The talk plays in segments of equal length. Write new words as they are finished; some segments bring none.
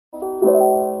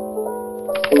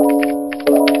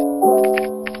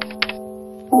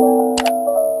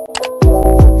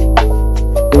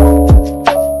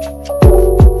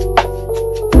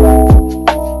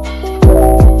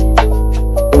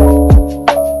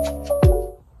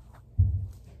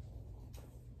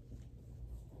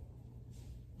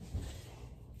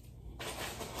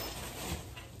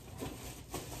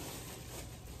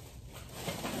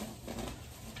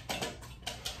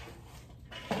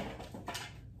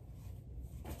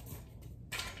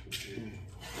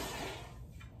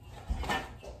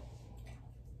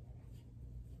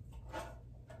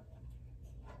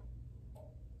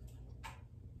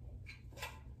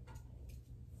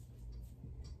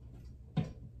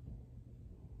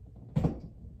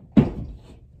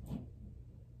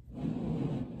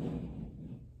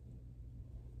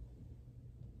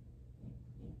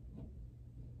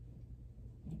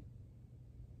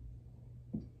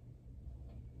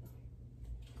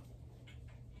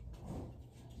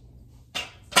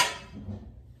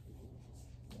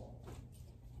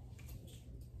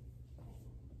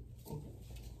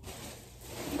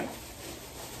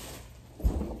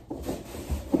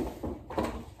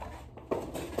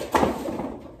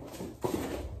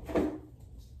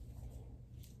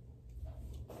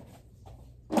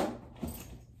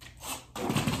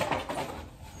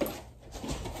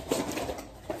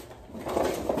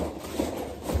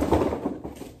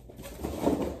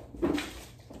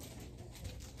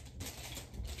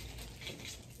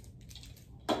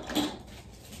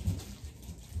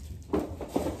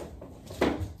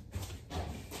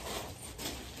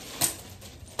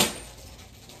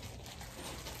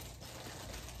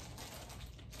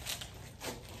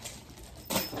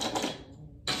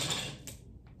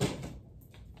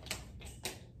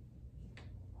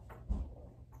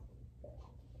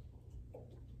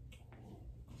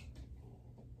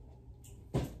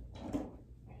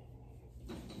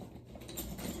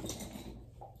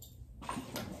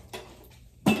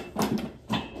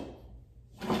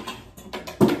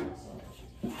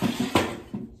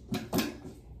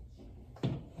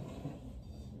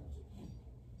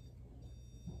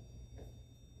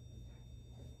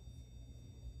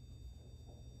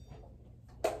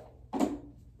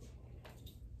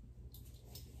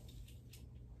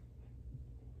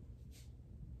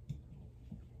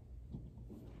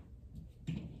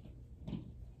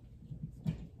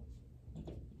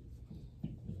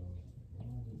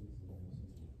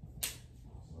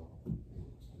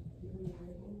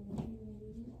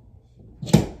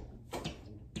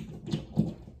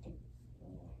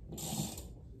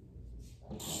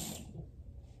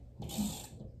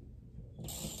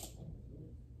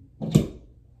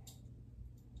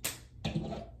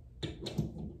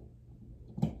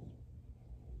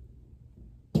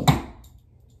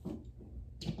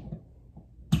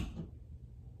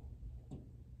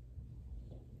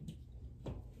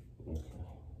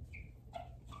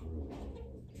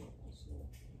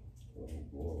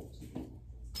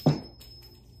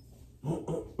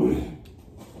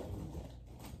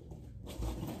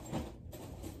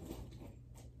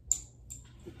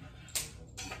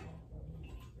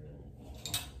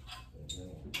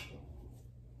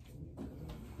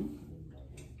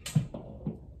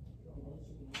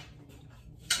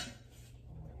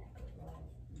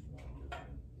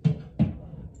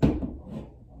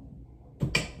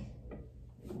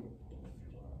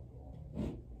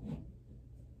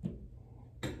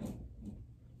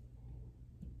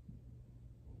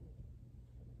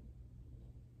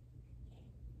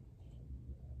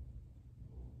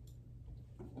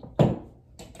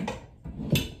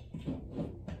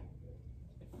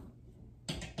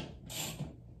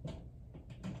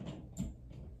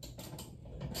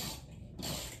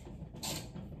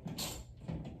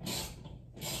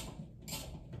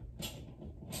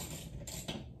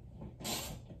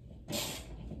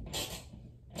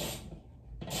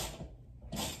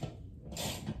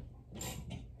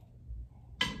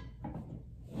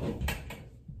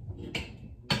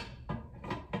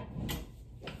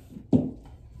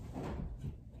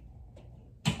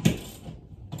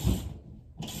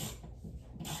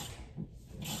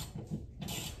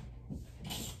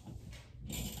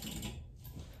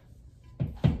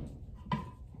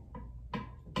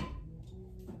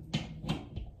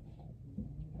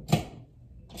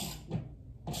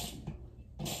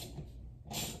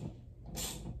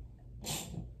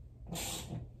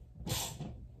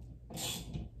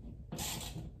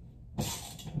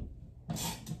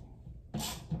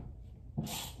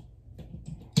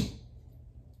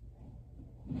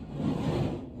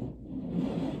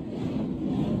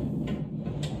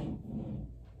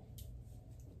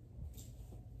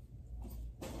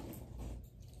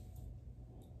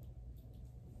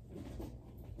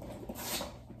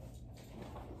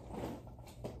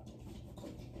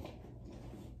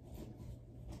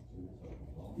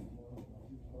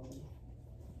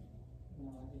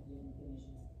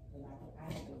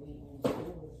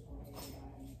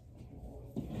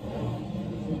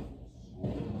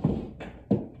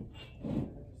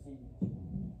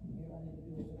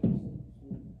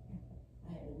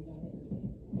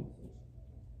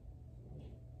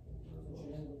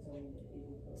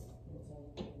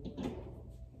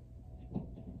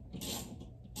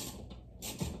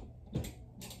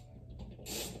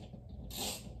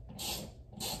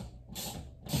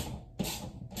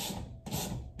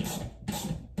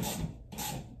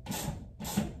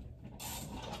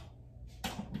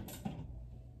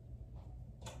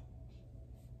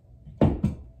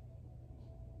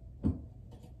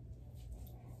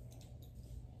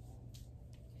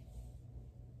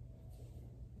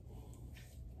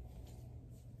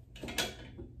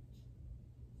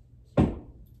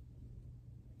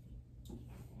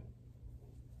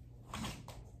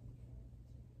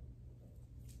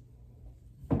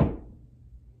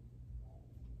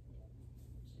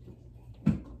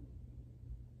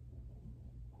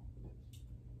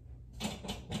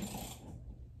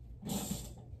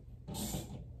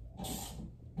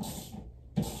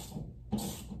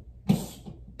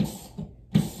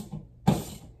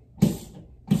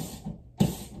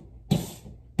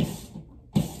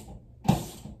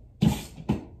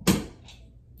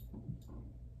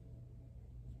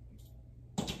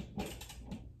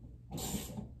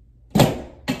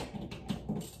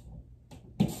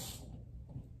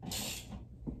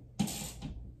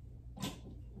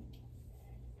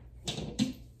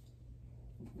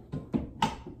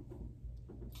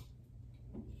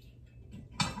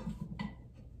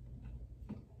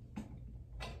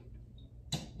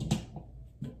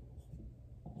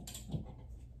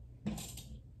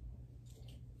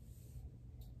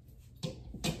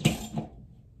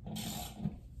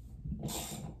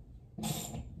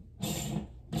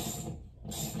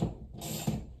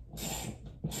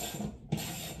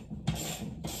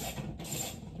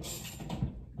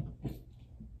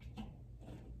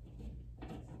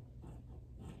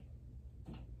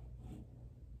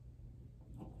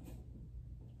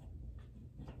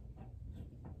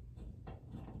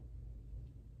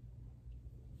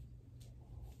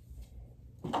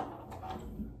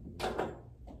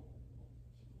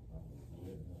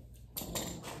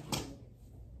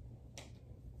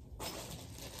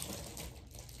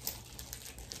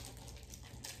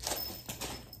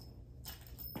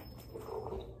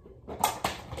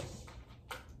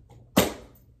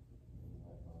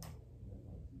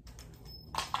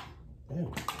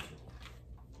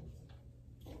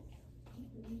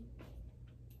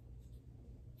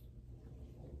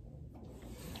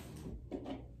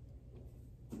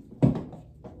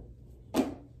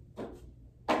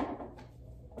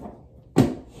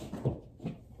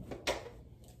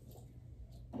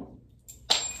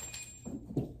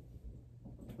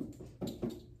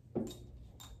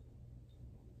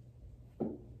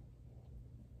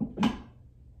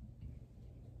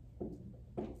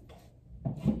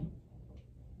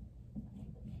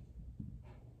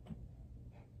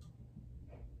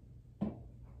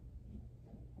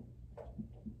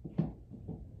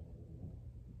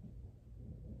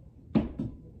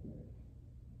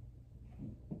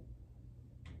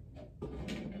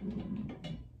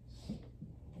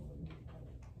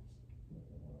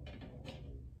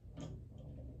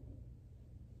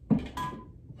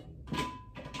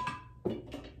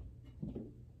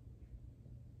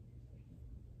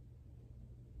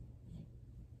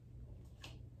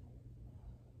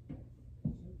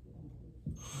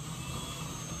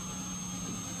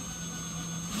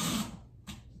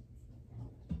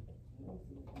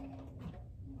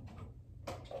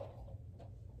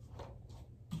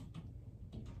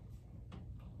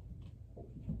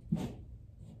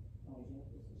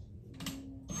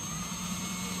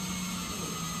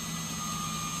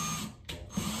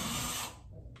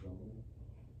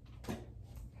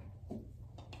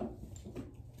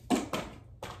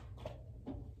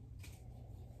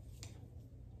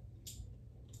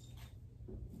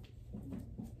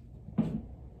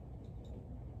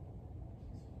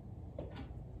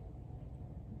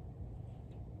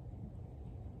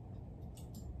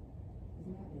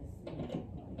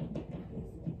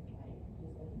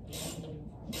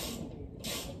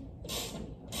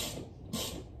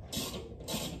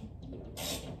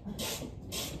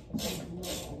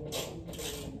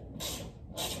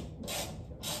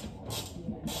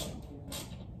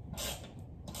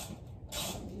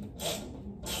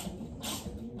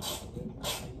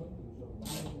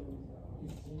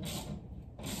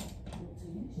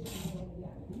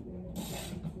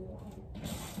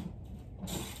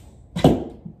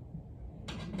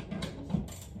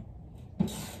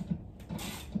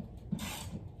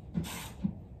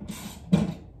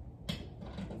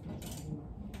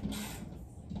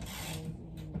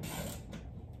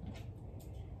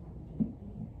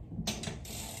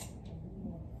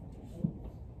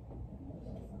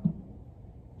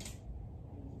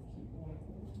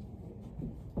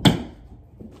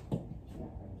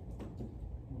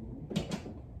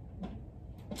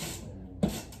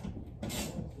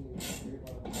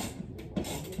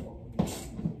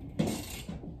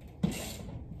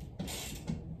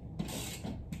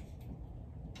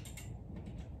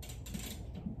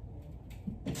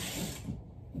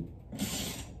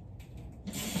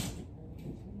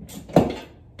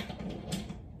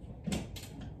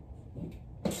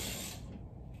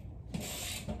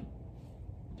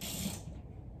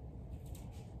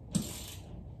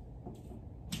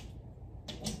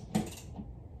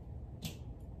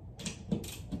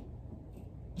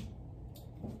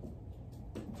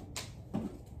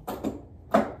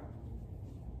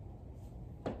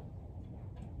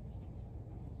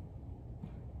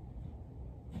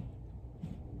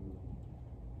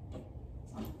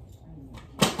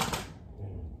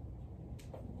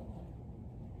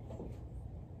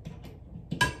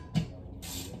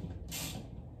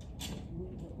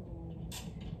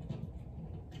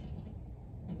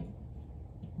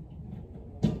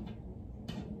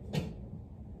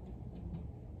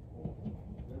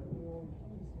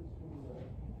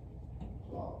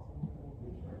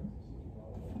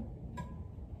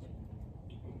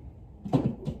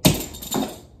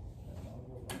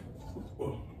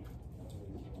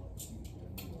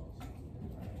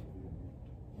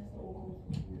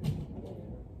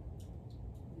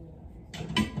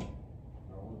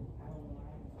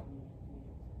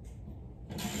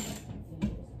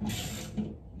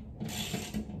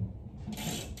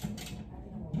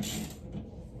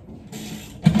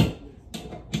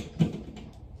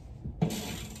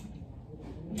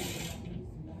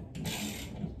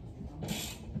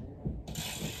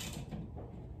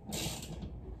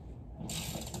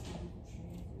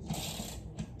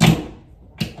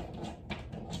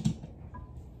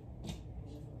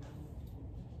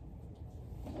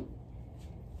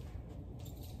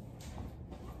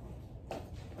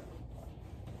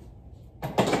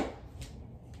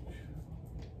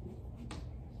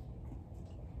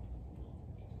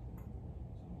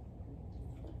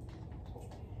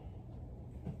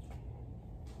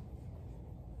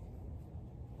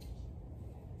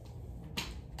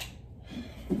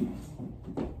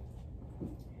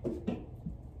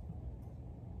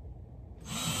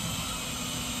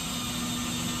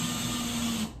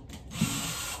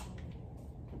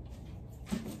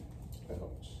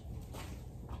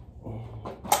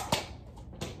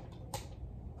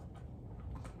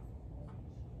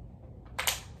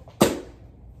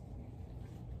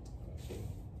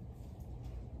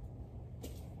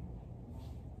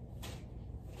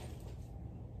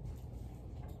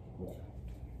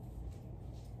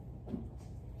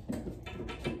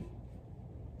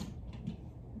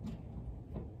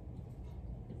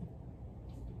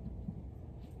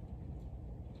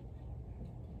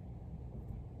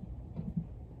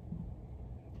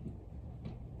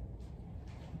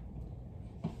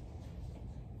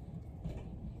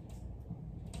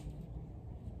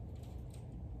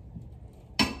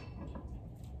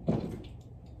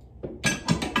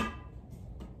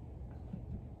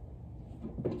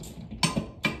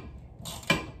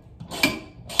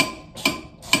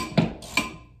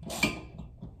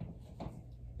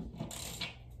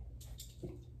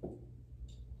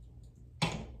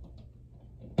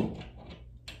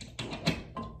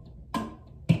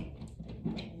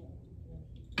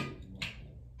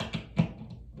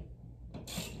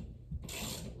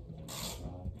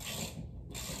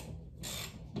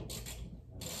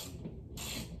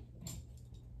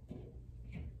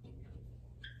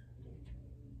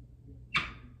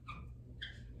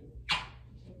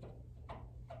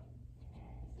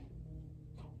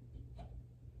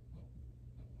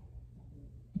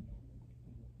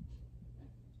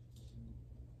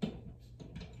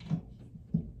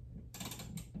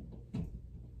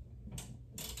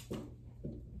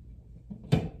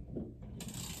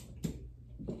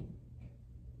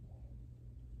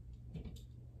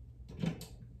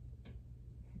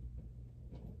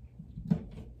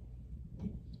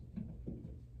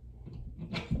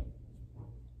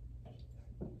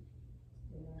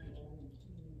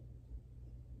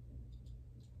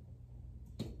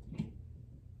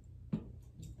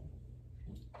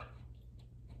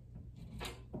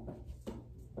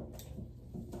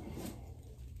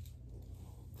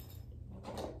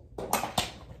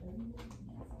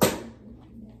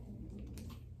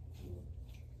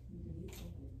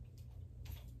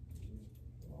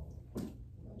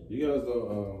You guys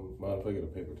don't mind if I get a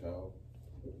paper towel?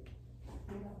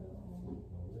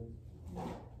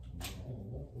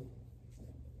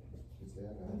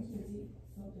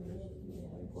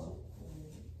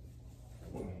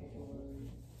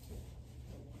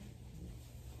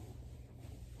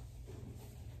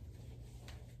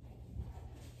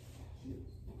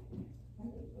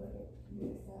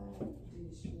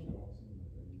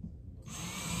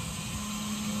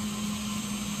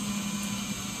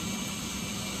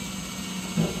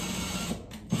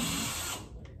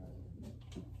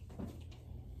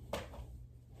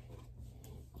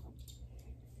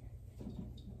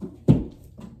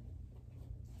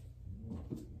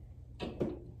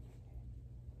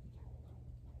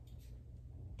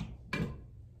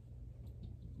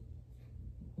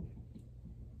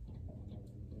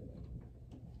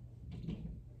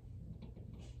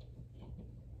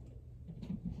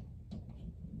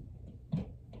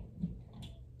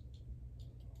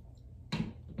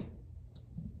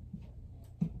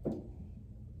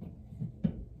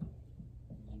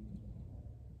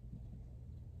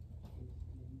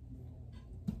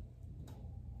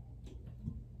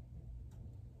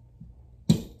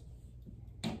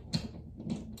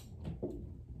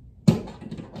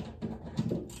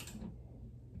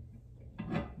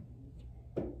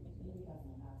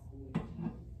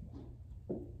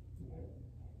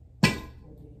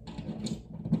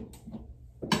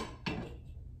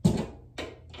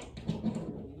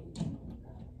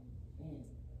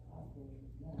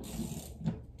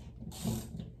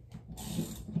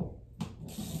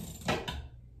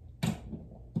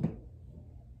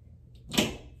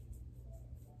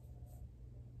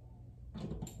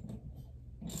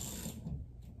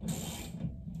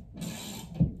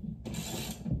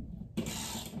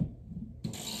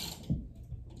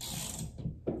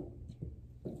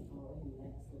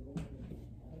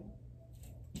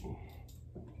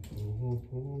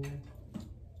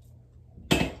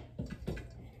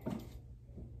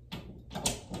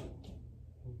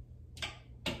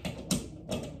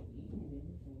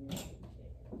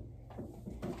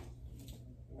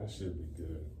 That should be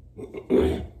good.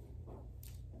 Okay.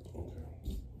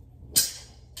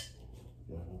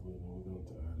 Yeah, we're going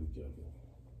to add together.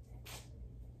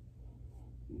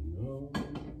 No.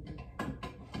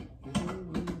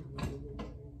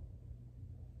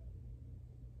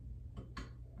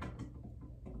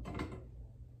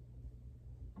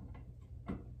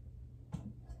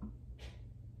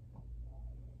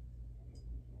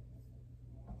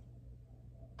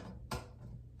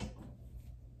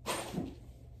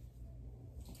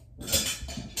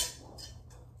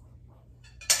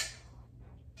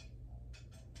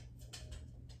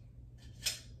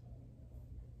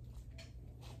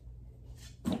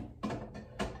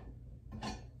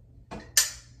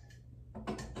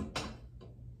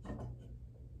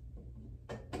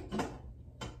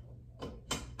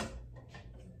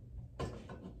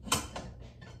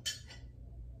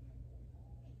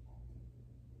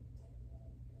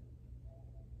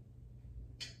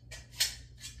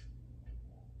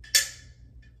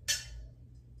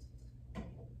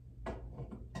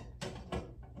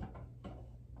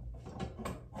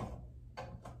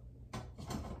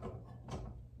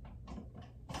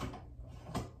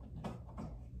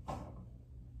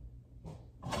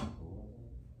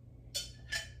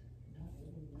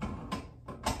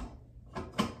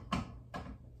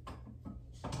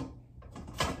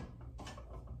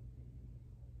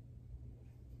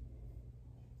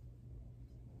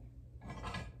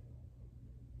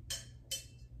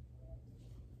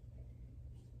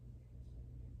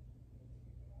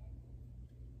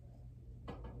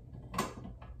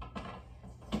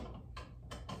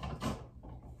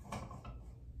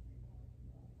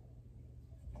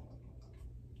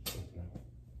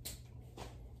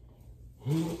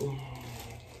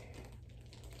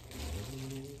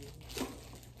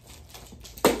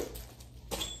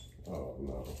 Oh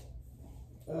no.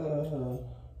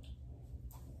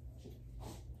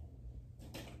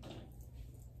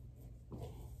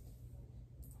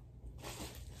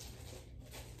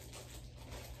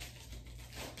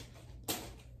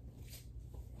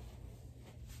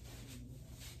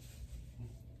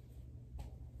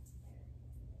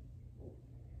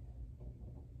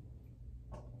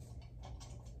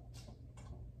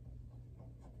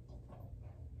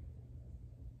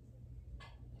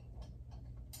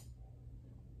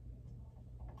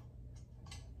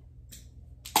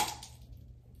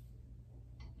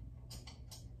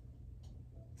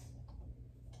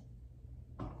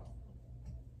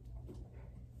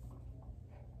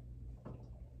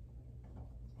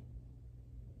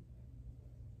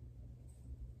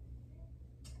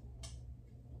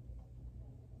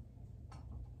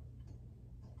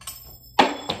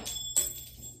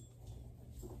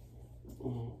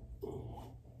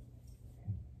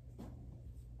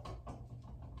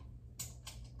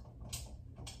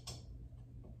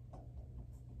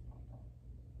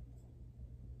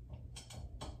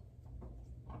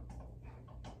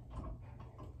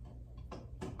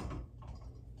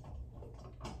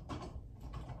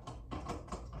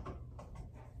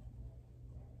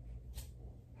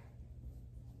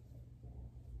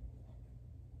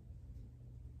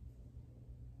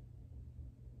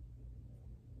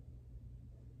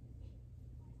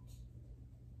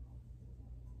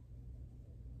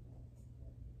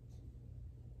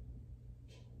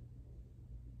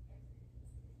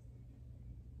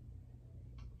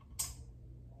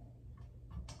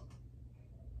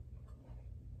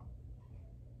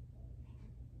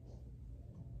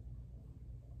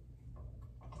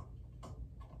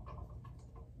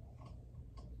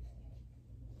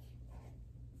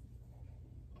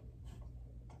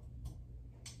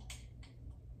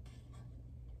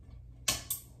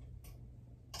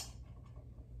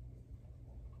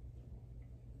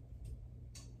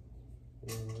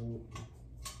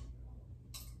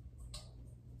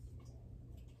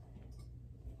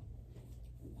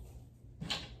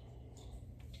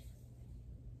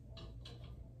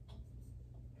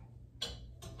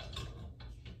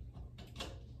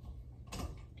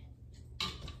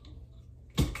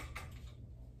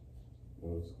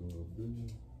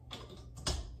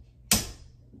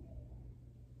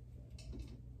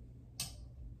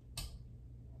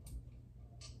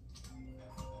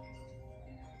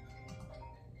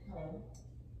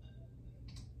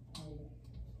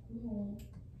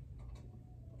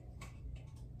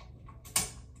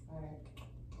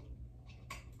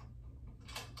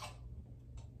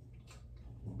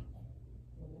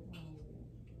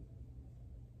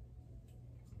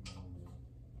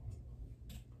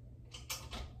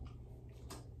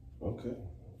 Okay.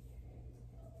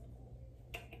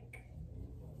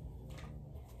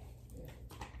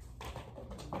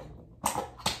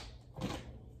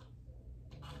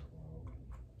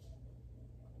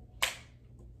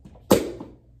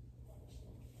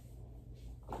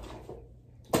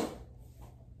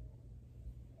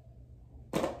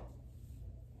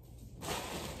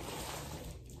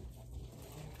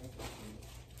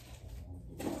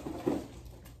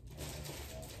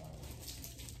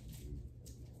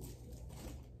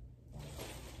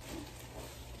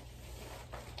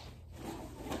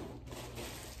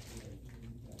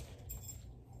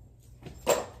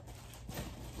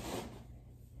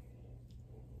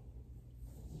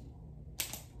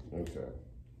 Okay.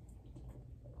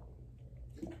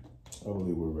 I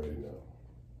believe we're ready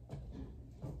now.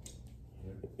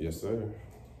 Yes, sir.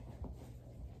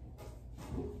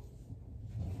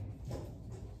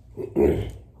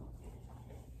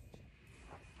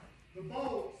 The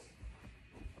bolts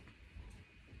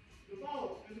in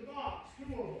the box,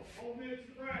 two of them, hold me to the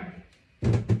bracket.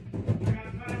 I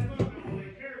got to tie them up now,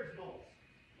 they carriage bolts.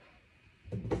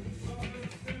 Some of them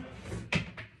are spinning.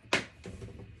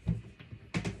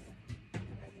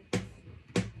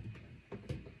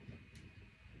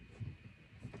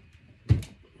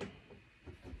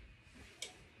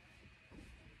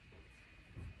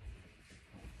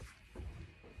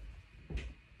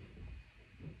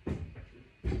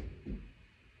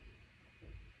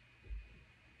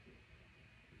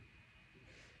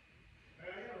 Hey,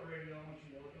 I got a radio I want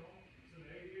you to work on. It's an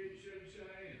 88 Chevy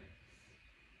Cheyenne.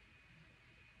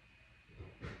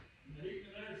 And the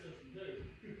heating and air system too.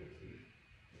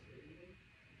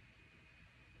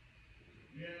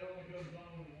 Yeah, it only comes on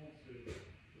when it wants to.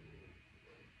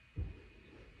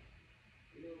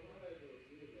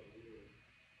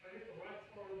 I hit the right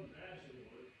part on the dash, it'll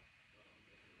work.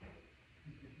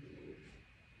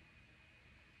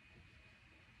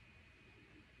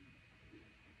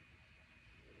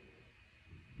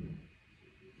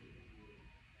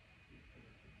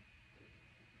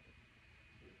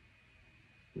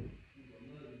 It's a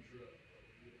mudding truck.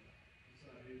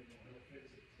 Decided he didn't want to help fix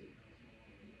it. So now it's no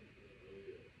longer a mudding truck. Oh,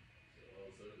 yeah. So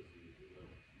all service needs to be done.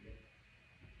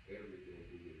 Everything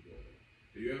can get done.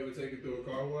 Do you ever take it through a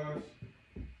car wash?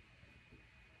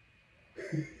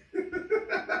 I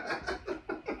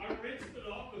rinsed it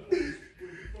off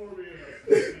before we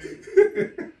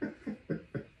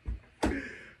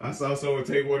I saw someone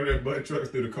take one of their butt trucks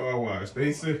through the car wash.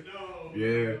 They said, No,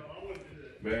 yeah. no, I wouldn't do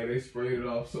that. Man, they sprayed it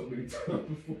off so many times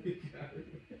before he got it.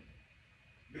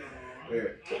 No, Yeah.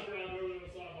 I drive over the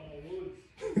side on the woods.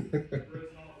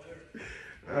 Rinse off there.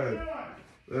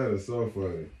 That is so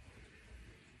funny.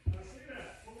 I see that.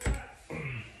 Look at that. You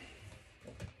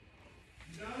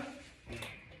done?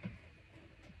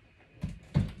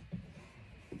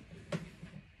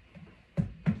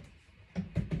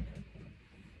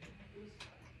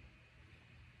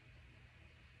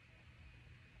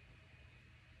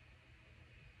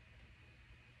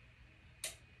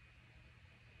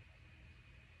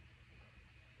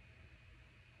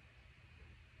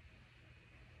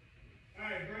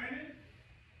 Alright, Brandon,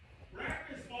 wrap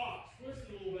this box, twist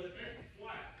it a little bit, make it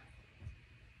flat.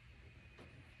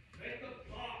 Make the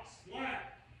box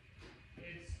flat.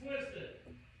 It's twisted.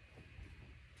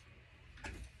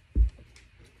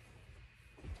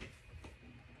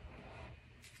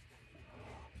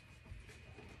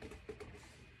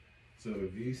 So the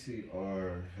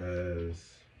VCR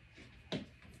has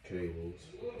cables.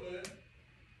 Just a little bit.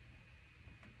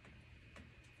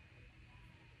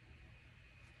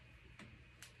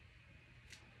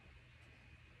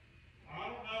 I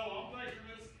don't know, I'm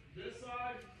thinking this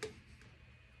side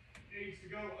needs to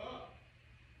go up.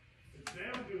 It's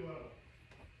down too low.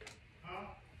 Huh?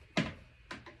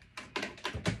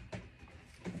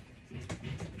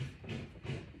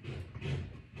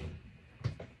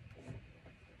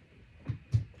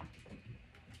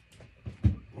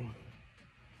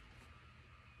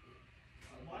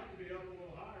 I'd like to be up a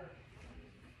little higher.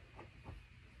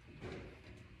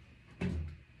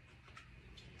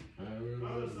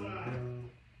 Other side.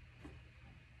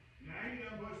 Now you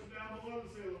done pushed it down below the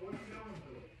ceiling. What you going to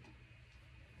do?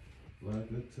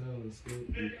 telescope.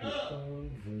 Pick You up.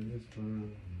 can this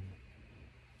fine.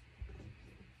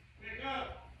 Pick up.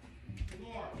 Some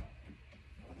more.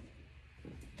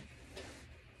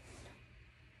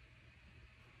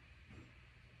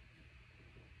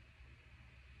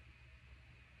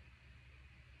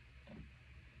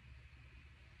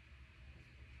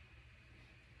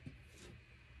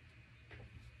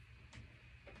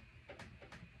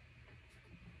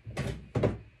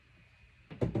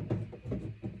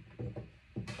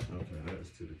 Okay, that's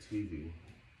to the TV.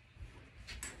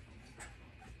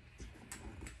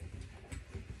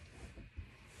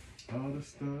 All the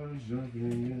stars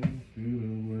jumping in through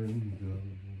the window.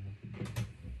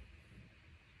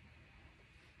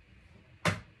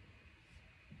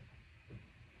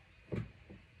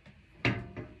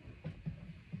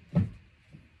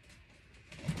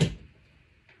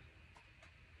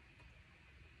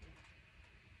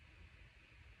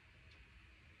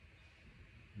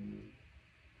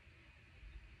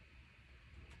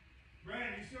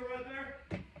 Brandon, you still right there?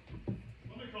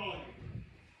 Let me call you.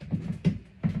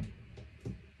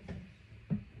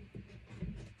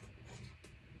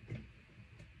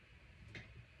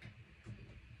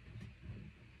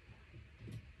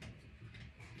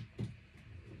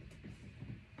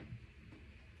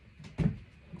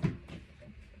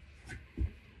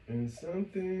 And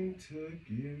something took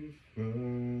you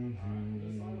from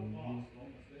home.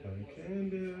 I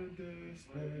can't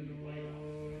understand why.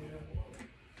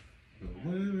 But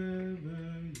wherever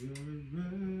you're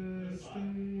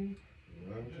resting,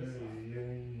 I'm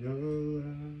carrying your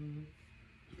love.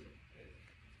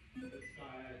 It's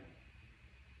diagonal.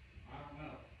 I don't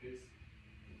know. It's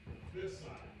this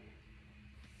side.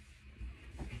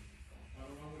 I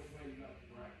don't know which way you got the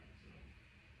bracket. So.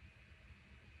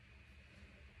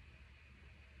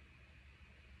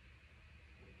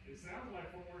 It sounds like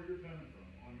from where you're coming from,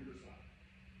 on your side.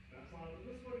 That's why,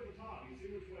 let's look at the top. You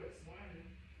see which way it's slanted?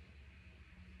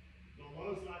 The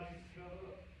low side needs to come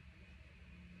up.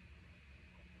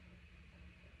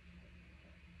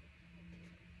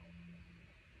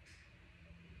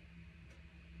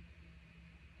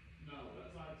 No, that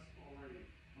side's already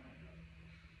planted up.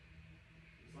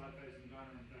 The side facing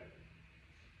diner and bakery.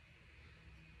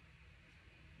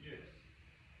 Yes.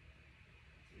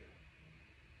 Yeah.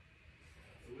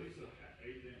 At least a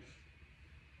 1/8 inch.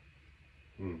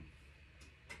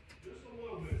 Just a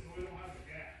little bit so we don't have a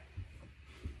gap.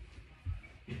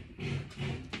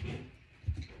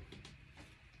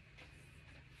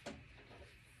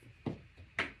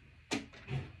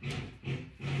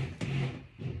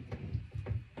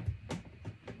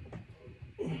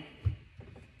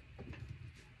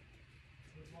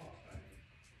 This box back.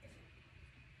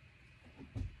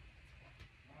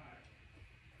 Alright.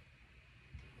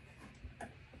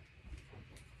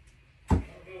 I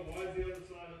don't know, why is the other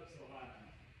side up so high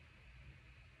now?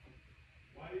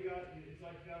 Why do you got, it's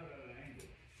like you got it at an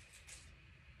angle.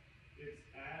 It's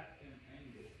at an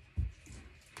angle.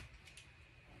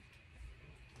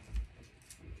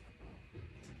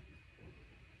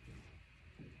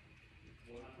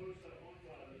 When I push that one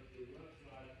side, the left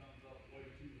side comes up way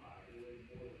too high, way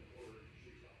more than 1/4 inch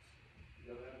sheet off.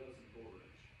 You gotta have less than 1/4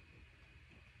 inch.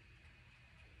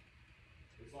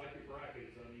 It's like your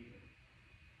bracket is uneven.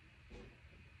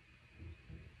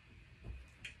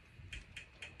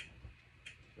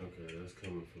 Okay, that's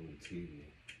coming from the TV.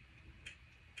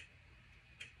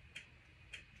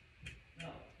 No,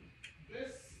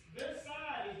 this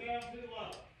side is down too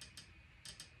low.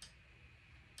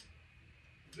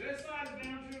 This side is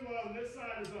down too low, this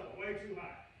side is up way too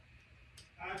high.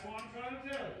 That's what I'm trying to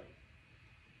tell you.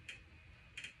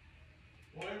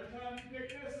 Well, every time you pick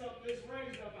this up, this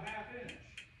raised up a 1/2 inch.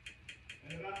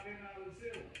 And about getting out of the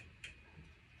ceiling.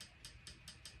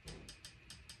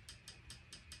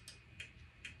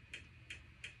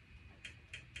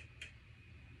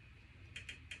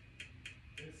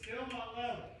 It's still not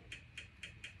level.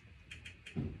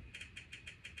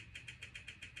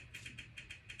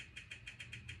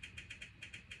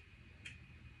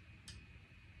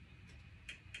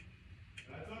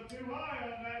 That's up too high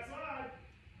on that side.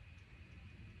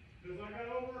 Because I got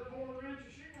over a 1/4 inch of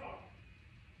sheetrock.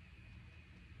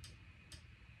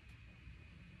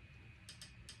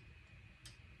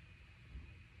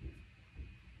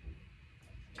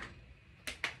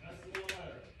 That's a little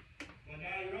better. But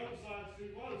now your other side's too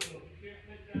low, so if you can't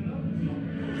pick that up, it's not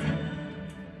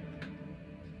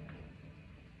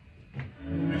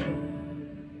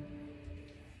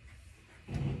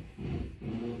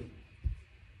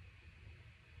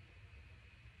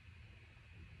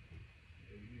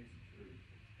Yeah, you need some trees.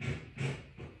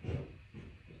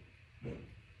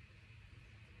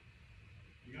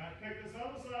 You gotta pick this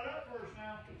other side up first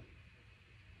now.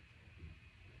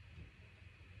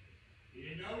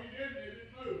 No, you didn't. It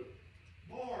didn't move.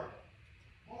 More.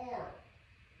 More.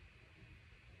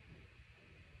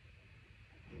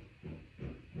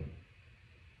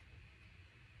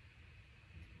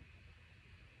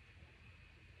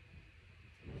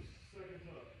 Second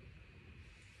up.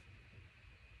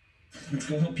 Which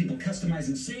will help people customize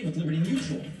and save with Liberty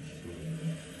Mutual.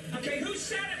 Okay, who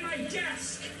sat at my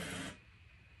desk?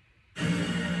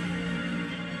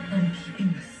 I'm keeping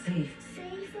us safe.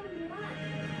 Safe from what?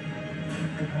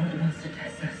 The world wants to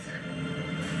test us.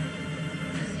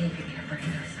 To see if it can break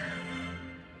us.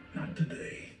 Not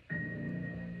today.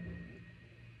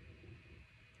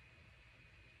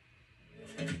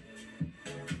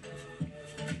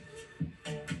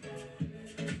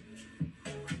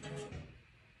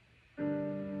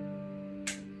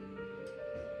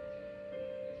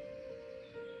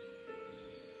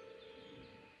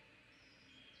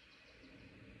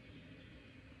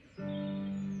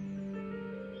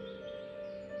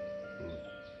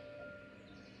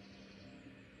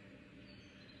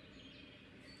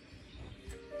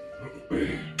 I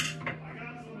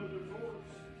got some of the drawers.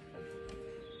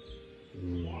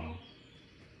 Wow.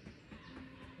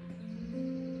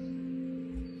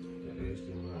 That is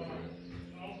too much, man.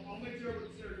 I'll make you over the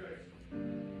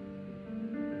staircase.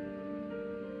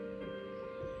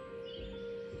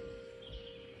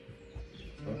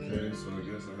 Okay, so I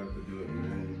guess I have to do it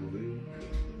manually.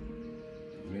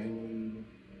 Manually.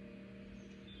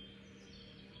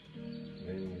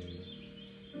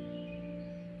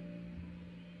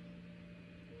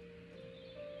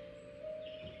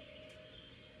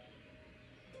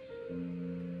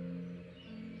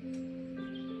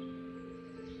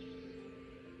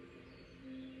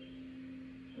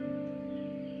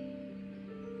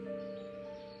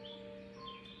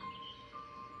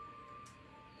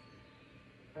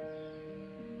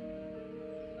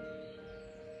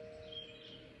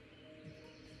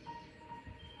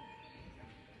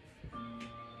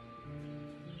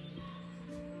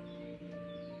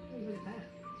 Look at that.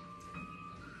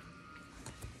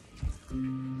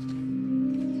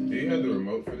 Do you have the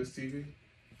remote for this TV?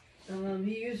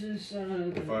 He uses,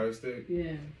 The Fire Stick?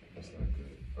 yeah, That's not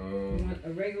good. you want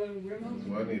a regular remote?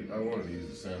 Well, I wanted to use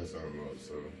the Samsung remote,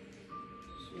 so.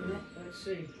 Well, let's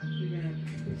see, we're gonna,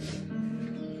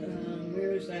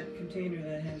 where is that container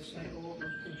that has like all the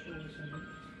controls in it?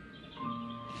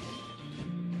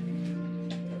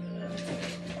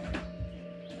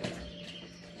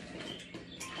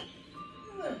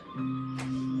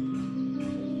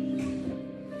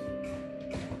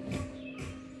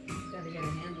 Gotta get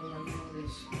a handle on all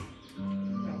this.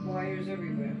 Got wires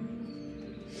everywhere.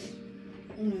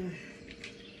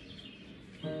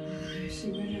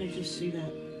 See, where did I just see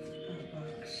that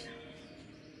box?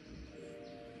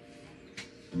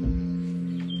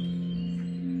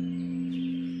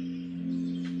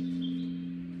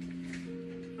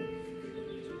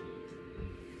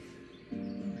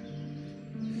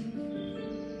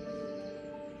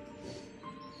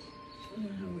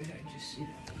 Where did I just see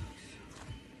that box?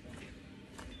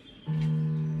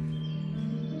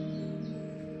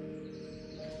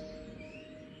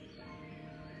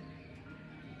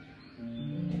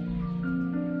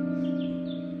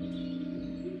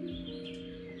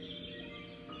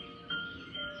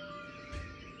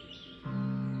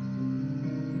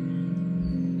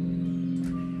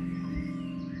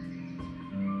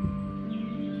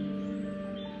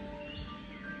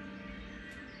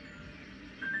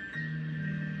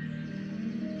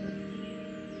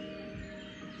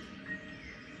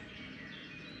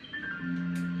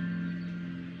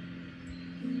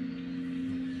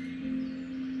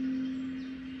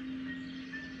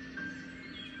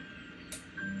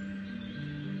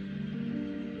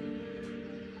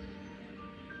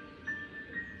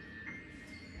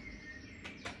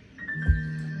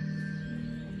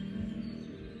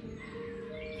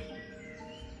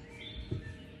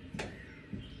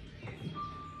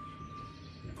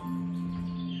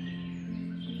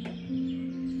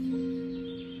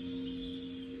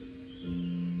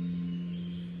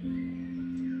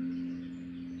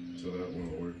 So that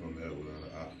won't work on that without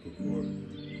an optical cord.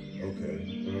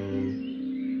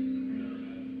 Okay.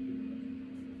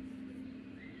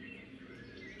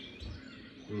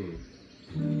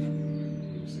 Let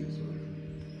me see something.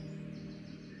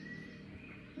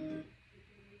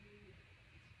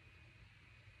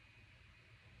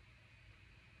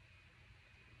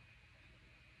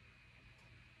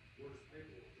 Where's the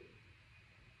paperwork?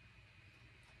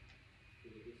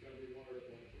 Because if it's gotta be wired up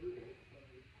on the through one.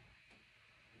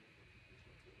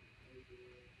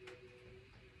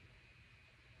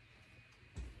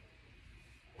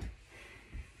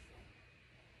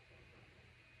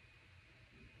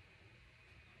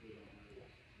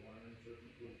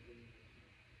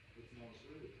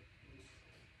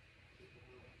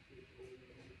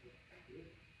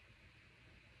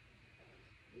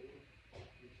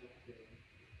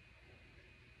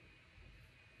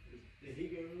 Did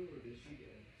he go or did she go?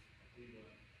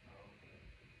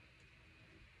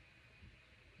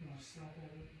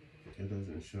 It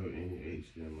doesn't show any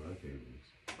HDMI cables.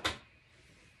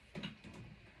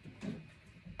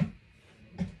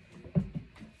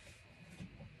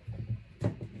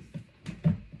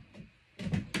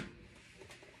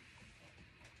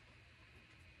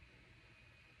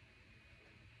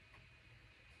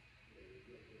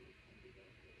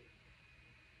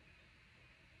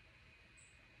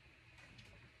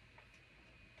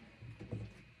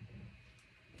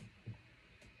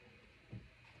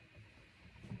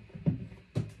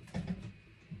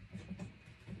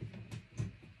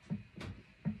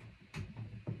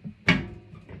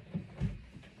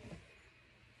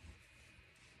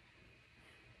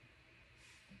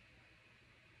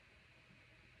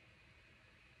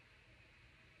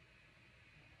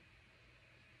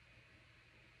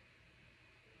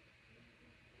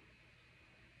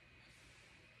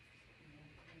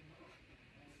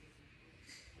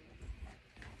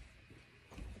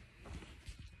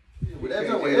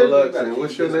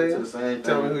 What's your name?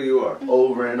 Tell me who you are.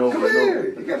 Over and over and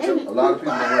over. You got your, A lot of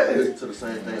people don't like to listen to the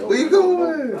same thing. Where you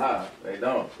going? Nah, they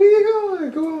don't. Where you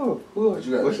going? Go on. But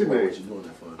you gotta What's your think about name? what you doing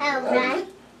that for.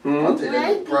 Hmm? I'll take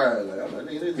that with pride. Like, I'm like,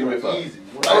 nigga, this Give me is five. easy.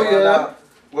 Oh yeah.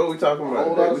 What are we talking about?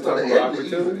 Hold today? on, We talking about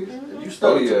opportunities? If you Oh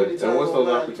study too yeah. many And times what's those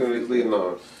online, opportunities leading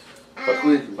on?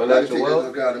 quickly. Financial Take wealth?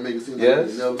 that guy to make it seem like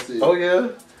Yes. you never see it. Oh yeah.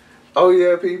 Oh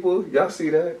yeah, people. Y'all see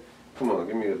that? Come on,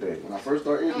 give me a date. When I first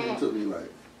started interviewing, it took me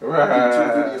like,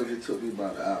 Right. 2 videos, it took me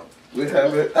about an hour. We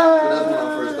have it. But that's when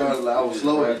I first started, like, I was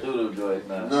slow. Right through the joint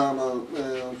now. No,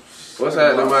 man. What's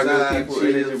happening, my good Outside, people?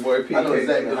 It is your boy I know PK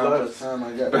exactly how much Deluxe. time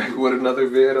I got. Back with another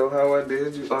vid on how I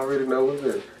did. You already know what's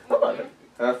it. How about that?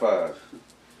 High five.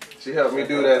 She helped me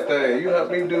do that thing. You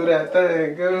helped me do that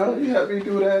thing, girl. You helped me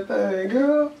do that thing,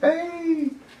 girl. Hey.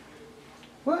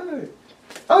 What?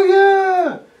 Oh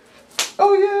yeah.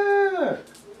 Oh yeah.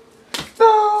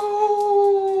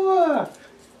 No.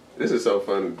 This is so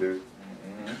fun to do.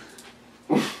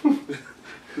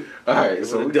 Alright,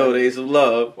 so we donate some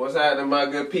love. What's happening, my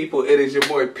good people? It is your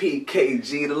boy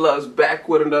PKG Deluxe back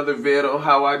with another vid on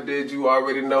how I did. You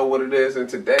already know what it is, and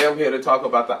today I'm here to talk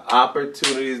about the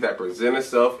opportunities that present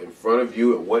itself in front of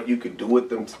you and what you can do with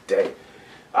them today.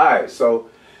 Alright, so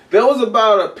there was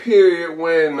about a period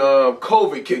when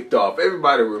COVID kicked off.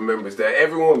 Everybody remembers that.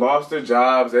 Everyone lost their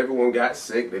jobs. Everyone got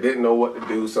sick. They didn't know what to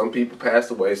do. Some people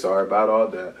passed away. Sorry about all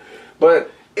that.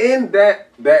 But in that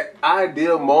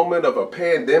ideal moment of a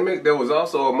pandemic, there was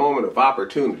also a moment of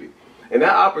opportunity. And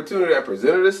that opportunity that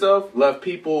presented itself left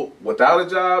people without a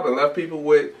job and left people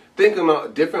with thinking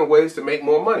of different ways to make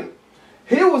more money.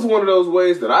 Here was one of those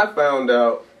ways that I found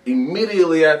out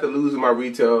immediately after losing my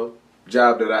retail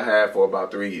job that I had for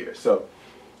about 3 years. So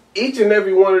each and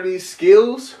every one of these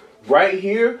skills right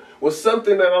here was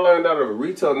something that I learned out of a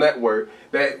retail network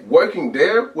that working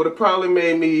there would have probably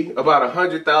made me about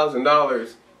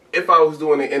 $100,000 if I was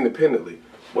doing it independently.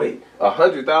 Wait,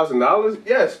 $100,000?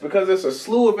 Yes, because it's a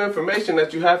slew of information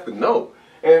that you have to know.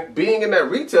 And being in that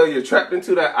retail, you're trapped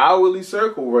into that hourly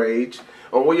circle range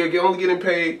on where you're only getting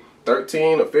paid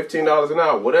 $13 or $15 an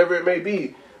hour, whatever it may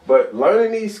be. But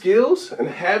learning these skills and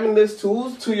having these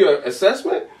tools to your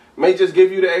assessment may just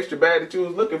give you the extra bag that you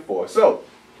was looking for. So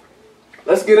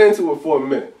let's get into it for a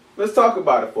minute. Let's talk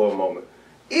about it for a moment.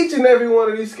 Each and every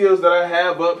one of these skills that I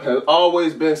have up has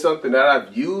always been something that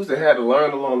I've used and had to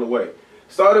learn along the way.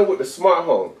 Starting with the smart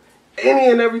home.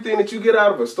 Any and everything that you get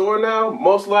out of a store now,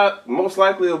 most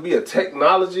likely it'll be a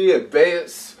technology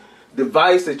advanced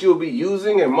device that you'll be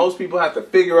using, and most people have to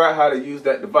figure out how to use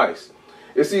that device.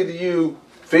 It's either you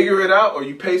figure it out or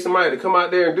you pay somebody to come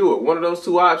out there and do it. One of those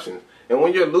two options. And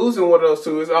when you're losing one of those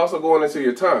two, it's also going into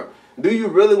your time. Do you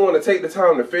really want to take the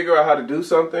time to figure out how to do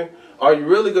something? Are you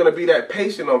really going to be that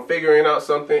patient on figuring out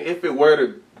something if it were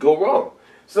to go wrong?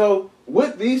 So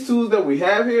with these tools that we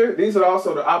have here, these are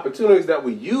also the opportunities that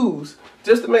we use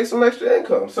just to make some extra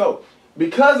income. So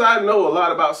because I know a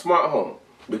lot about smart home,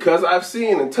 because I've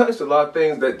seen and touched a lot of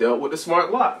things that dealt with the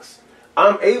smart locks,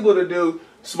 I'm able to do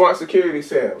smart security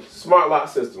SAMs, smart lock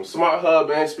systems, smart hub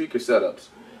and speaker setups.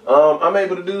 I'm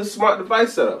able to do the smart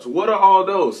device setups. What are all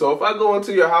those? So if I go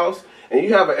into your house and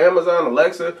you have an Amazon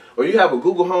Alexa or you have a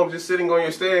Google Home just sitting on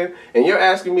your stand and you're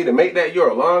asking me to make that your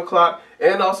alarm clock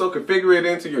and also configure it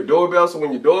into your doorbell so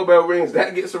when your doorbell rings,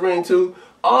 that gets a ring too.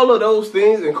 All of those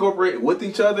things incorporate with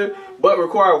each other but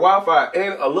require Wi-Fi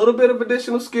and a little bit of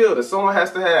additional skill that someone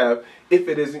has to have if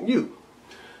it isn't you.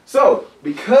 So,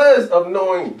 because of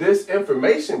knowing this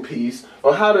information piece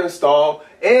on how to install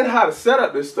and how to set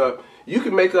up this stuff, you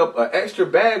can make up an extra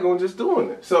bag on just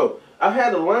doing it. So, I've had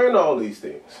to learn all these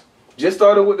things. Just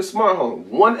started with the smart home,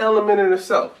 one element in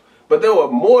itself. But there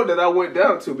were more that I went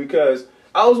down to because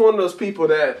I was one of those people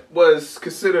that was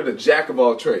considered a jack of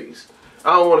all trades.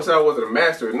 I don't want to say I wasn't a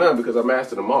master of none because I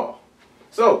mastered them all.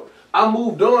 So, I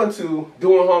moved on to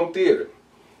doing home theater.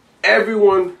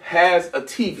 Everyone has a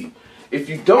TV. If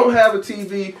you don't have a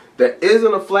TV that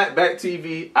isn't a flat back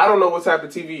TV, I don't know what type of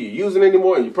TV you're using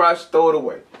anymore, and you probably should throw it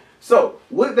away. So,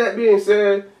 with that being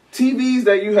said, TVs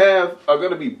that you have are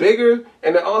going to be bigger,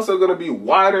 and they're also going to be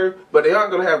wider, but they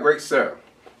aren't going to have great sound.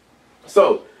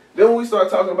 So, then when we start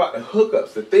talking about the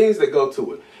hookups, the things that go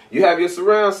to it, you have your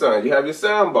surround sound, you have your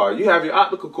sound bar, you have your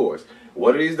optical cords.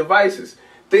 What are these devices?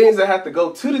 Things that have to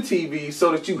go to the TV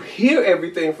so that you hear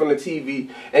everything from the TV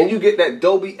and you get that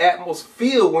Dolby Atmos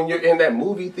feel when you're in that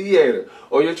movie theater,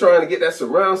 or you're trying to get that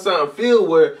surround sound feel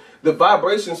where the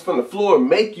vibrations from the floor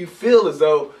make you feel as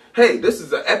though, hey, this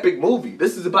is an epic movie.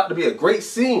 This is about to be a great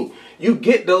scene. You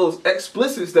get those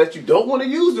explicits that you don't want to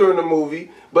use during the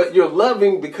movie, but you're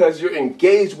loving because you're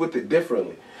engaged with it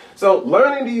differently. So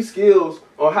learning these skills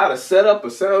on how to set up a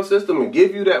sound system and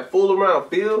give you that full around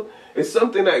feel is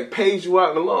something that pays you out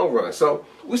in the long run. So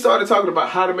we started talking about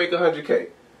how to make 100K.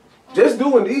 Just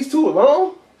doing these two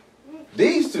alone,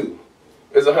 these two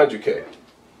is 100K.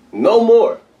 No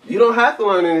more. You don't have to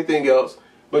learn anything else,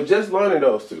 but just learning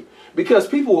those two. Because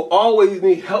people will always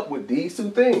need help with these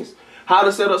two things. How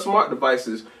to set up smart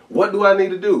devices. What do I need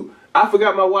to do? I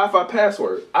forgot my Wi-Fi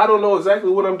password. I don't know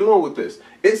exactly what I'm doing with this.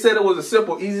 It said it was a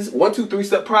simple, easy 1, 2, 3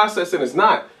 step process, and it's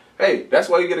not. Hey, that's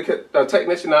why you get a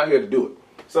technician out here to do it.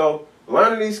 So,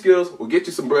 learning these skills will get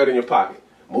you some bread in your pocket.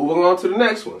 Moving on to the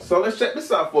next one. So, let's check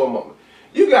this out for a moment.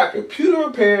 You got computer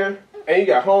repair and you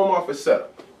got home office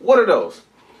setup. What are those?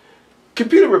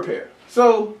 Computer repair.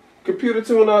 So, computer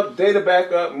tune-up, data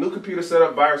backup, new computer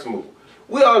setup, virus removal.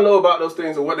 We all know about those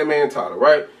things and what they may entitle,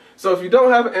 right? So if you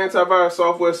don't have an antivirus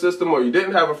software system, or you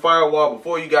didn't have a firewall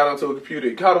before you got onto a computer,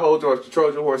 you caught a hold yours,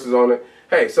 controlled your horses on it,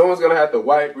 hey, someone's going to have to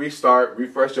wipe, restart,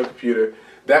 refresh your computer.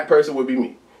 That person would be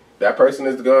me. That person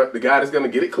is the guy that's going to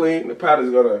get it clean. The pilot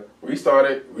is going to restart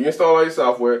it, reinstall all your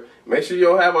software, make sure you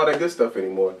don't have all that good stuff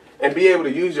anymore, and be able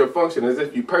to use your function as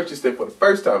if you purchased it for the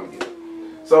first time again.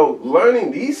 So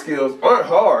learning these skills aren't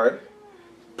hard.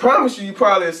 Promise you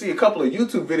probably will see a couple of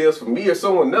YouTube videos from me or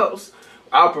someone else.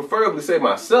 I'll preferably say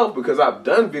myself because I've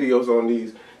done videos on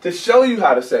these to show you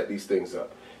how to set these things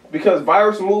up. Because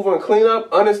virus removal and cleanup,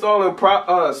 uninstalling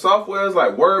softwares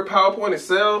like Word, PowerPoint,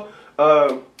 Excel,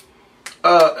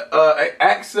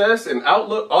 Access, and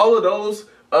Outlook, all of those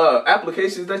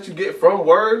applications that you get from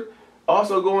Word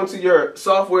also go into your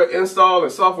software install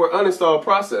and software uninstall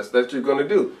process that you're going to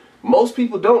do. Most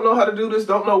people don't know how to do this,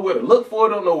 don't know where to look for,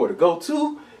 don't know where to go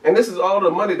to, and this is all the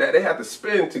money that they have to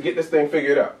spend to get this thing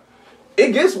figured out.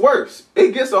 It gets worse.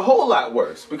 It gets a whole lot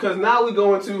worse because now we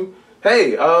go into,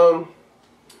 hey,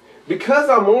 because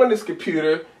I'm on this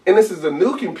computer and this is a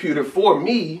new computer for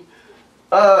me,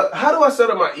 how do I set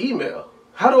up my email?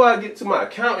 How do I get to my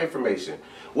account information?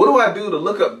 What do I do to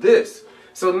look up this?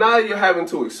 So now you're having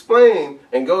to explain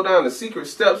and go down the secret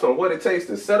steps on what it takes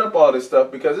to set up all this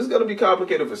stuff because it's going to be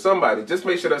complicated for somebody. Just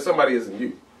make sure that somebody isn't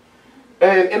you.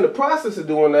 And in the process of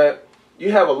doing that,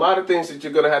 you have a lot of things that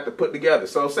you're going to have to put together.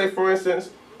 So say, for instance,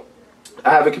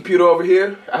 I have a computer over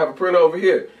here. I have a printer over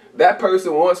here. That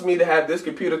person wants me to have this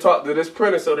computer talk to this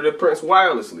printer so that it prints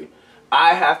wirelessly.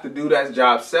 I have to do that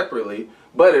job separately,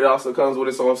 but it also comes with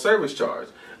its own service charge.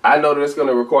 I know that it's going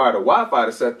to require the Wi-Fi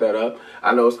to set that up.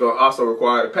 I know it's going to also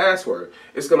require the password.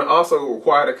 It's going to also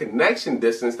require the connection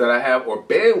distance that I have or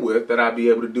bandwidth that I'll be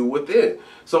able to do within.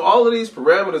 So all of these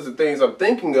parameters are things I'm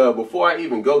thinking of before I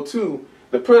even go to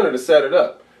the printer to set it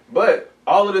up. But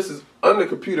all of this is under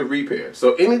computer repair.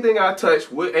 So anything I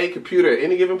touch with a computer at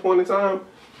any given point in time,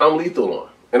 I'm lethal on.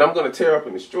 And I'm going to tear up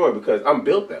and destroy because I'm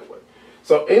built that way.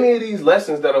 So any of these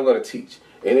lessons that I'm going to teach,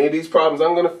 any of these problems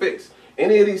I'm going to fix,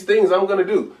 any of these things I'm going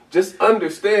to do, just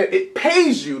understand it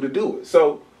pays you to do it.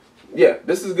 So, yeah,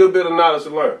 this is a good bit of knowledge to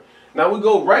learn. Now we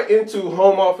go right into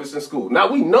home office and school.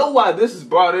 Now we know why this is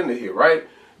brought into here, right?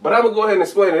 But I'm going to go ahead and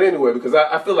explain it anyway because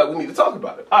I feel like we need to talk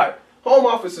about it. All right, home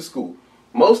office and school.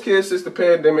 Most kids since the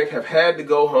pandemic have had to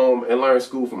go home and learn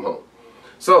school from home.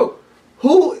 So,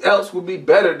 who else would be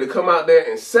better to come out there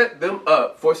and set them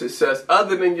up for success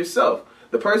other than yourself?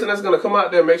 The person that's going to come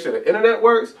out there and make sure the internet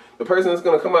works, the person that's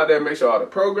going to come out there and make sure all the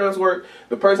programs work,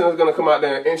 the person that's going to come out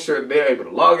there and ensure that they're able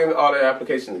to log into all their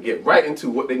applications and get right into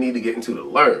what they need to get into to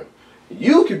learn.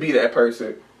 You could be that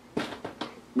person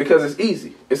because it's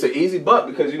easy. It's an easy buck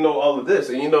because you know all of this.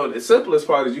 And you know the simplest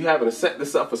part is you having to set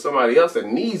this up for somebody else that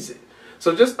needs it.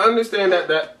 So just understand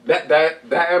that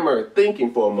diameter of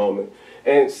thinking for a moment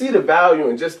and see the value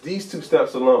in just these 2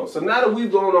 steps alone. So now that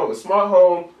we've gone over smart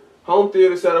home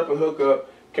theater setup and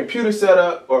hookup, computer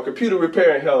setup or computer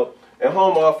repair and help, and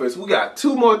home office, we got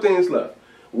 2 more things left.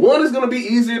 One is going to be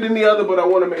easier than the other, but I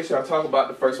want to make sure I talk about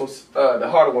the first one, the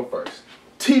harder one first.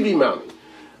 TV mounting.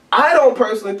 I don't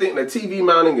personally think that TV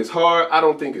mounting is hard. I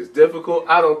don't think it's difficult.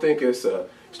 I don't think it's a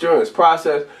strenuous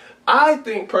process. I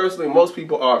think personally most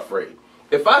people are afraid.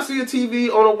 If I see a TV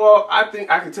on a wall, I think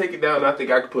I can take it down and I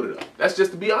think I can put it up. That's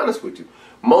just to be honest with you.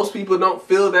 Most people don't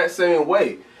feel that same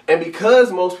way. And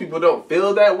because most people don't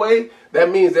feel that way,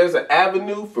 that means there's an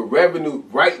avenue for revenue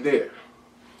right there.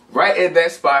 Right at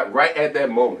that spot, right at that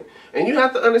moment. And you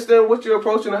have to understand what you're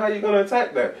approaching and how you're going to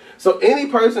attack that. So any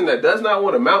person that does not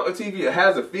want to mount a TV or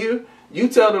has a fear, you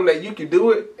tell them that you can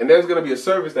do it and there's going to be a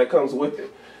service that comes with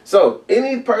it. So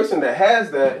any person that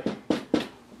has that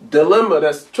dilemma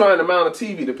that's trying to mount a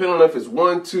TV, depending on if it's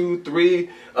 1, 2, 3,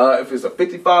 if it's a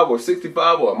 55 or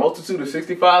 65 or a multitude of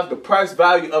 65, the price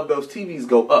value of those TVs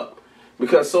go up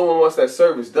because someone wants that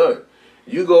service done.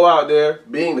 You go out there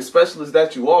being the specialist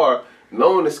that you are,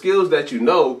 knowing the skills that you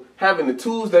know, having the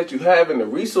tools that you have and the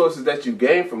resources that you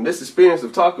gain from this experience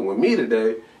of talking with me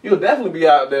today, you'll definitely be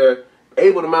out there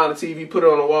able to mount a TV, put it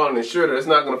on the wall, and ensure that it's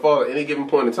not going to fall at any given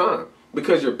point in time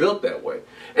because you're built that way.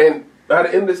 And by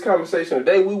the end of this conversation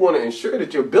today, we want to ensure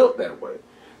that you're built that way.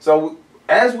 So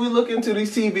as we look into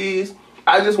these TVs,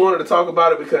 I just wanted to talk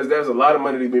about it because there's a lot of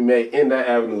money to be made in that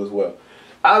avenue as well.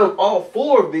 Out of all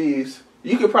 4 of these,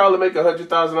 you could probably make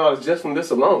 $100,000 just from this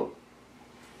alone.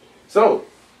 So,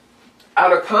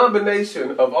 out of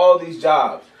combination of all these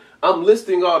jobs, I'm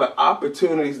listing all the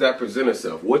opportunities that present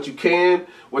itself. What you can,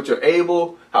 what you're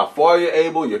able, how far you're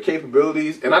able, your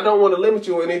capabilities. And I don't want to limit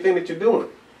you on anything that you're doing.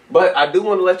 But I do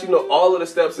want to let you know all of the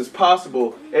steps is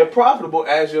possible and profitable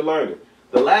as you're learning.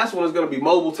 The last one is going to be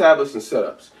mobile tablets and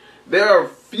setups. There are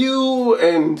few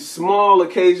and small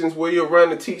occasions where you're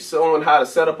running to teach someone how to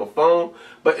set up a phone.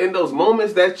 But in those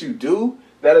moments that you do,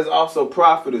 that is also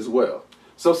profit as well.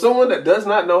 So someone that does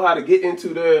not know how to get into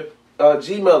their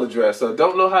Gmail address or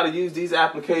don't know how to use these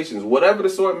applications, whatever the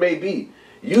sort may be,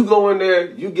 you go in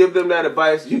there, you give them that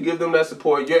advice, you give them that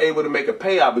support, you're able to make a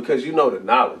payout because you know the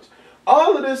knowledge.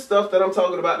 All of this stuff that I'm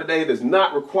talking about today does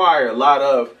not require a lot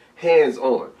of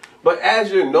hands-on. But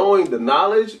as you're knowing the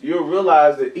knowledge, you'll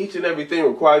realize that each and everything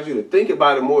requires you to think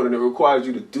about it more than it requires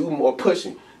you to do more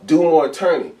pushing, do more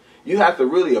turning. You have to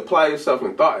really apply yourself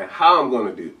in thought and how I'm going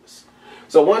to do this.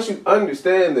 So once you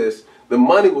understand this, the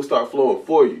money will start flowing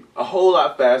for you a whole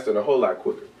lot faster and a whole lot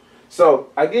quicker. So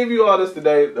I gave you all this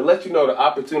today to let you know the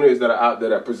opportunities that are out there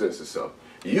that presents itself.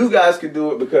 You guys can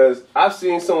do it because I've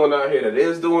seen someone out here that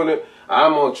is doing it.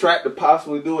 I'm on track to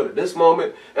possibly do it at this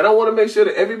moment. And I want to make sure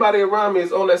that everybody around me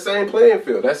is on that same playing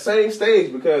field, that same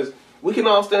stage, because we can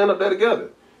all stand up there together.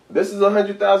 This is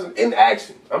 100,000 in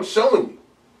action. I'm showing you.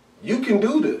 You can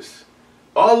do this.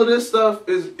 All of this stuff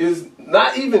is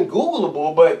not even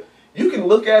Googleable, but you can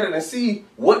look at it and see,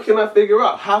 what can I figure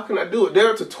out? How can I do it? There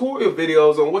are tutorial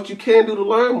videos on what you can do to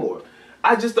learn more.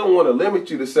 I just don't want to limit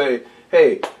you to say,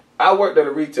 hey, I worked at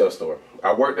a retail store.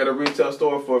 I worked at a retail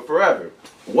store for forever.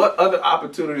 What other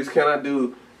opportunities can I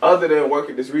do other than work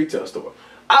at this retail store?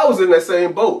 I was in that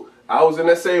same boat. I was in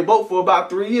that same boat for about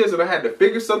 3 years and I had to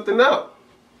figure something out.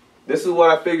 This is what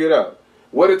I figured out.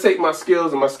 Where to take my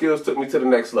skills, and my skills took me to the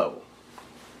next level.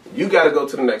 You got to go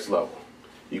to the next level.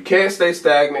 You can't stay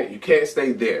stagnant. You can't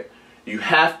stay there. You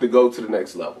have to go to the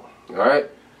next level. All right?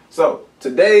 So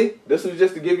today, this was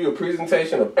just to give you a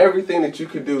presentation of everything that you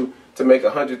could do to make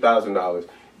 $100,000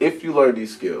 if you learn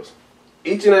these skills.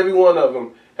 Each and every one of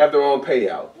them have their own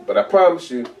payout. But I promise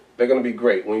you, they're going to be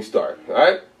great when you start. All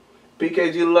right?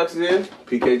 PKG Deluxe is in.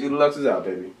 PKG Deluxe is out,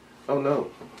 baby. Oh, no.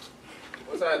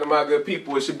 What's happening, my good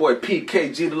people? It's your boy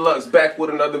PKG Deluxe back with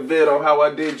another vid on how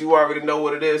I did. You already know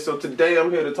what it is. So today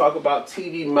I'm here to talk about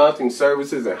TV mounting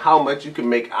services and how much you can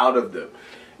make out of them.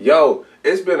 Yo,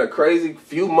 it's been a crazy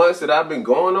few months that I've been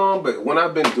going on, but when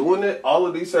I've been doing it, all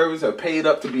of these services have paid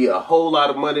up to be a whole lot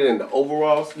of money in the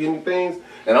overall scheme of things.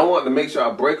 And I want to make sure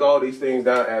I break all these things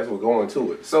down as we're going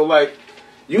to it. So like,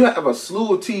 you have a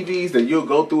slew of TVs that you'll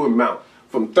go through and mount.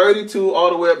 From 32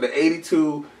 all the way up to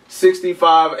 82,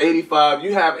 65, 85,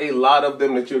 you have a lot of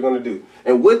them that you're going to do.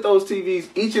 And with those TVs,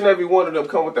 each and every one of them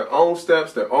come with their own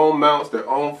steps, their own mounts, their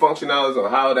own functionalities on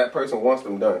how that person wants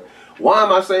them done. Why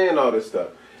am I saying all this stuff?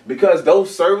 Because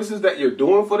those services that you're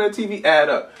doing for that TV add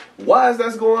up. Why is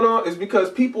that going on? It's because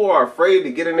people are afraid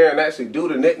to get in there and actually do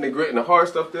the nit and the grit and the hard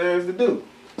stuff there is to do.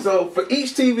 So for each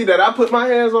TV that I put my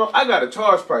hands on, I got a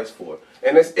charge price for it.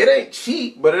 And it ain't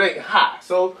cheap, but it ain't high.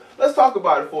 So let's talk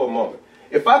about it for a moment.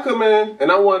 If I come in and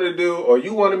I wanted to do, or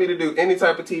you wanted me to do any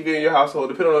type of TV in your household,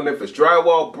 depending on if it's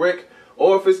drywall, brick,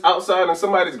 or if it's outside in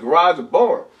somebody's garage or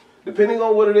barn, depending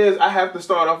on what it is, I have to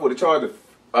start off with a charge of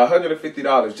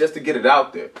 $150 just to get it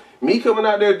out there. Me coming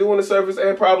out there doing the service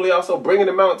and probably also bringing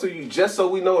them out to you just so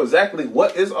we know exactly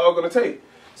what it's all going to take.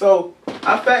 So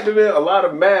I factored in a lot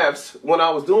of maths when I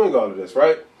was doing all of this,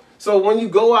 right? So when you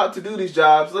go out to do these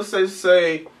jobs, let's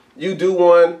say you do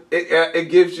one, it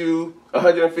gives you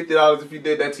 $150 if you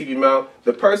did that TV mount.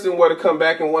 The person were to come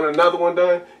back and want another one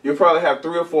done, you'll probably have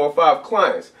 3 or 4 or 5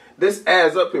 clients. This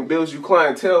adds up and builds you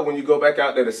clientele when you go back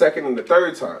out there the second and the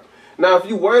third time. Now, if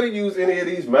you were to use any of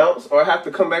these mounts or have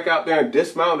to come back out there and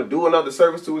dismount or do another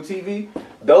service to a TV,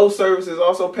 those services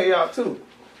also pay out too.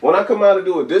 When I come out and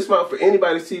do a dismount for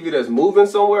anybody's TV that's moving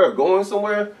somewhere or going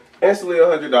somewhere, instantly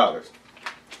 $100.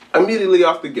 Immediately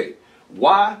off the gate.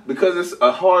 Why? Because it's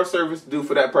a hard service to do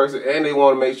for that person and they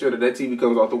want to make sure that that TV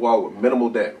comes off the wall with minimal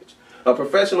damage. A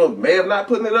professional may have not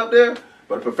put it up there,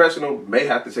 but a professional may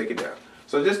have to take it down.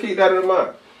 So just keep that in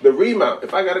mind. The remount,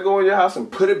 if I got to go in your house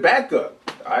and put it back up,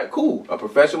 all right, cool. A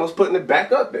professional's putting it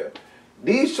back up there.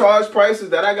 These charge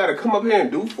prices that I got to come up here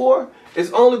and do for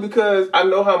is only because I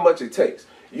know how much it takes.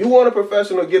 You want a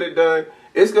professional to get it done,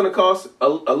 it's going to cost a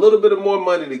little bit of more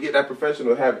money to get that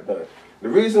professional to have it done. The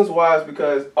reasons why is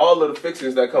because all of the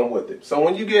fixings that come with it. So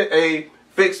when you get a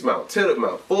fixed mount, tilted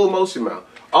mount, full motion mount,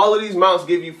 all of these mounts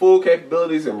give you full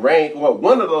capabilities and range. Well,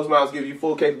 one of those mounts give you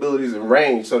full capabilities and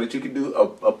range so that you can do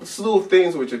a slew of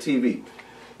things with your TV.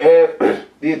 And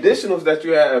the additionals that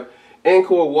you have,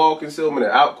 in-core wall concealment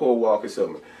and out-core wall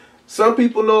concealment. Some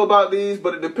people know about these,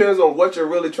 but it depends on what you're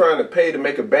really trying to pay to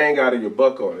make a bang out of your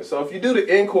buck on it. So if you do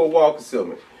the in-core wall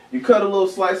concealment, you cut a little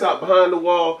slice out behind the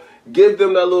wall, give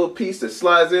them that little piece that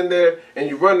slides in there, and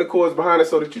you run the cords behind it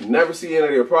so that you never see any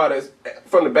of their products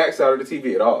from the backside of the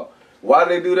TV at all. Why do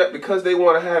they do that? Because they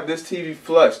want to have this TV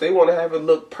flush. They want to have it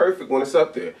look perfect when it's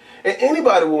up there. And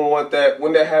anybody will want that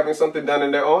when they're having something done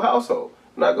in their own household.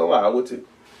 I'm not going to lie, I would too.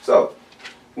 So,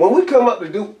 when we come up to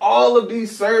do all of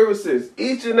these services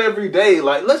each and every day,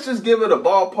 like let's just give it a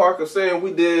ballpark of saying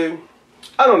we did,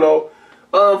 I don't know,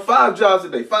 5 jobs a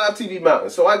day, 5 TV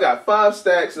mounts. So I got 5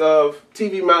 stacks of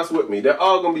TV mounts with me. They're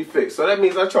all going to be fixed. So that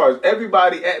means I charge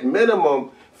everybody at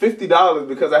minimum $50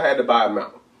 because I had to buy a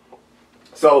mount.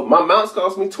 So my mounts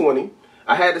cost me $20.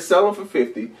 I had to sell them for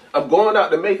 $50. I'm going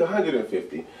out to make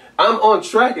 $150. I'm on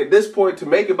track at this point to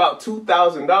make about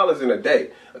 $2,000 in a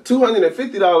day.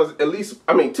 $250 at least,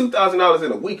 $2,000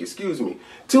 in a week, excuse me.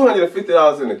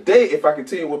 $250 in a day if I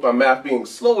continue with my math being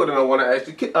slower than I want to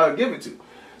actually give it to.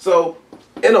 So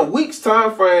in a week's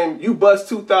time frame, you bust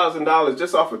 $2,000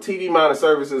 just off of TV mounted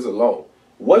services alone.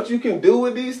 What you can do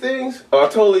with these things are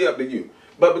totally up to you.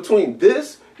 But between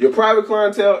this, your private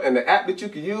clientele, and the app that you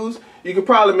can use, you could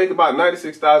probably make about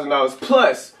 $96,000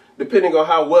 plus, depending on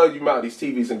how well you mount these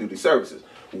TVs and do these services.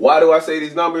 Why do I say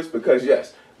these numbers? Because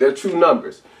yes, they're true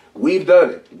numbers. We've done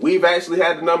it. We've actually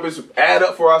had the numbers add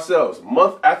up for ourselves.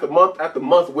 Month after month after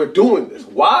month, we're doing this.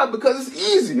 Why? Because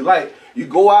it's easy. Like, you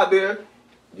go out there,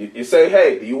 you say,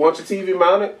 hey, do you want your TV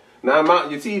mounted? Now I'm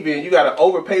mounting your TV and you got to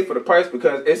overpay for the price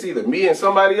because it's either me and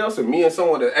somebody else or me and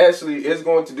someone that actually is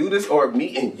going to do this, or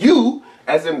me and you,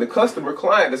 as in the customer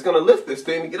client, that's going to lift this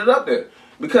thing and get it up there.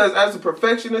 Because as a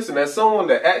perfectionist and as someone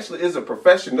that actually is a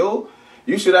professional,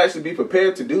 you should actually be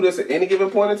prepared to do this at any given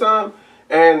point in time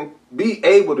and be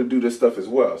able to do this stuff as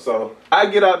well. So I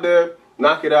get out there,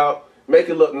 knock it out, make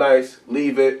it look nice,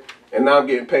 leave it, and now I'm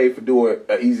getting paid for doing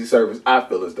an easy service, I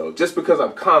feel as though, just because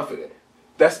I'm confident.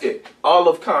 That's it. All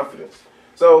of confidence.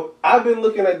 So I've been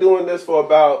looking at doing this for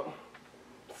about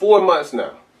 4 months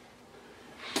now.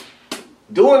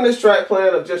 Doing this track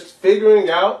plan of just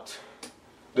figuring out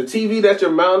the TV that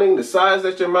you're mounting, the size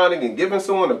that you're mounting, and giving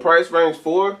someone a price range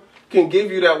for can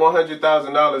give you that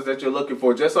 $100,000 that you're looking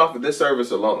for just off of this service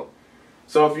alone.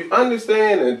 So if you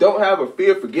understand and don't have a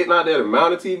fear for getting out there to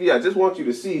mount a TV, I just want you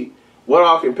to see what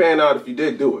all can pan out if you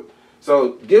did do it.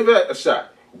 So give it a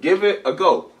shot. Give it a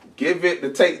go. Give it the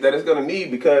take that it's going to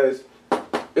need because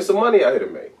it's some money out here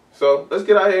to make. So let's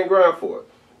get out here and grind for it.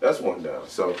 That's one down.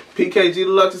 So PKG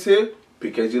Deluxe is here.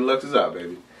 PKG Deluxe is out,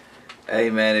 baby. Hey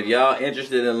man, if y'all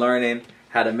interested in learning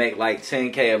how to make like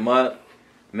 $10K a month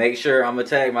Make sure I'm gonna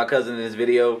tag my cousin in this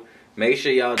video. Make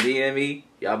sure y'all DM me.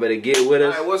 Y'all better get with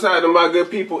us. Alright, what's happening, my good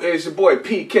people? It's your boy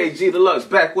PKG Deluxe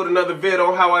back with another vid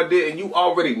on how I did, and you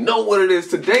already know what it is.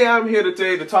 Today I'm here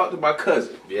today to talk to my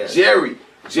cousin, Yes.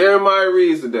 Jeremiah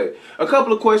Reeves today. A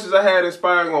couple of questions I had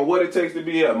inspiring on what it takes to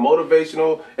be a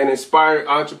motivational and inspiring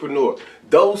entrepreneur.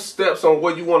 Those steps on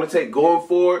what you want to take going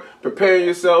forward, preparing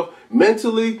yourself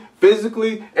mentally,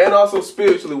 physically, and also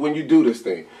spiritually when you do this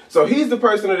thing. So he's the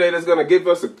person today that's going to give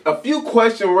us a few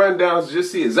question rundowns to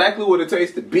just see exactly what it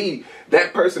takes to be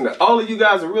that person that all of you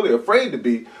guys are really afraid to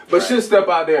be, but should step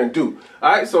out there and do.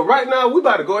 All right, so right now we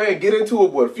about to go ahead and get into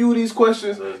it with a few of these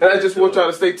questions, and I just want y'all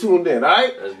to stay tuned in, all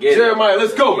right? Let's get Jeremiah,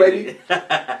 let's go, baby.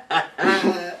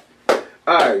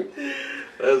 All right.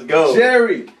 Let's go.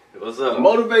 Jerry. What's up?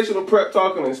 Motivational prep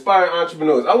talk and inspiring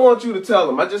entrepreneurs. I want you to tell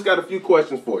them, I just got a few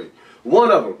questions for you.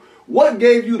 One of them, what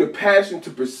gave you the passion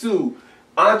to pursue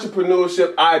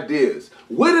entrepreneurship ideas?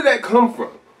 Where did that come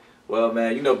from? Well,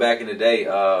 man, you know, back in the day,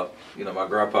 my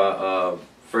grandpa,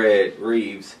 Fred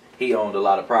Reeves, he owned a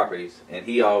lot of properties, and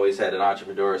he always had an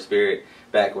entrepreneurial spirit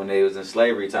back when they was in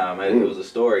slavery time. It was a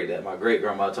story that my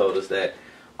great-grandma told us that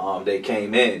they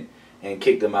came in and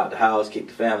kicked them out the house, kicked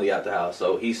the family out the house.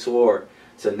 So he swore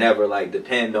to never, like,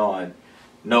 depend on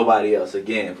nobody else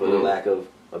again, for the lack of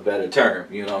a better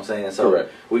term. You know what I'm saying? So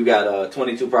Correct. We've got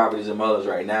 22 properties in Mullins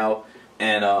right now,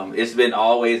 and it's been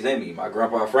always in me. My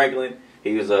grandpa Franklin,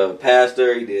 he was a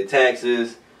pastor, he did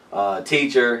taxes,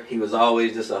 teacher. He was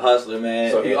always just a hustler, man.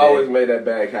 So he always made that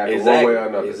bag happen one way or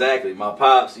another. Exactly. My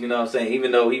pops, you know what I'm saying,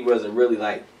 even though he wasn't really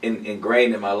like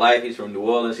ingrained in my life, he's from New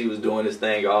Orleans, he was doing his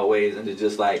thing always, and it's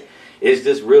just like, it's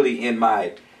just really in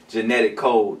my genetic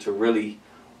code to really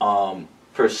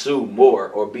pursue more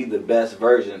or be the best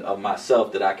version of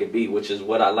myself that I can be, which is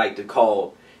what I like to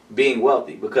call being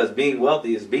wealthy, because being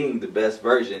wealthy is being the best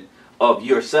version of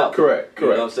yourself. Correct. You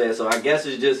know what I'm saying? So I guess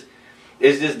it's just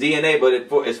DNA, but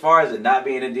as far as it not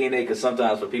being in DNA, because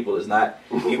sometimes for people it's not.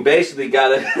 You basically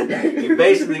gotta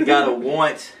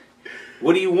want.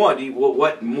 What do you want?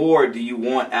 What more do you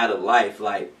want out of life?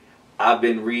 Like, I've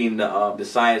been reading the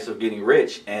Science of Getting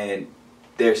Rich, and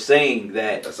they're saying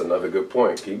that That's another good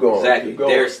point. Keep going. exactly. Keep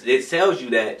going. It tells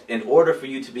you that in order for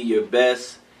you to be your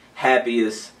best,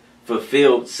 happiest,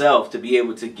 fulfilled self, to be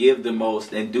able to give the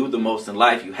most and do the most in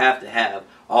life, you have to have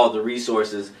all the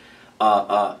resources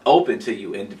open to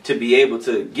you, and to be able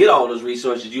to get all those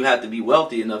resources, you have to be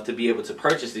wealthy enough to be able to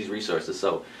purchase these resources.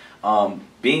 So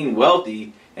being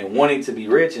wealthy and wanting to be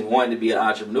rich and wanting to be an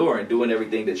entrepreneur and doing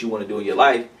everything that you want to do in your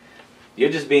life, you're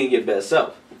just being your best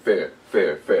self. Fair.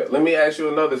 Let me ask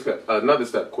you another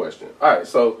step question. All right,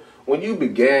 so when you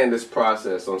began this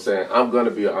process on saying, I'm going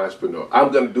to be an entrepreneur,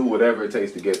 I'm going to do whatever it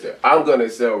takes to get there, I'm going to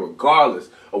excel regardless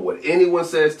of what anyone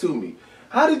says to me,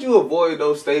 how did you avoid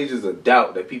those stages of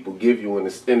doubt that people give you in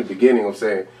the beginning of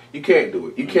saying, you can't do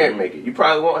it, you can't make it, you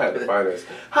probably won't have the finance?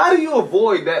 How do you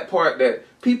avoid that part that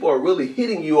people are really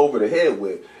hitting you over the head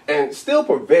with and still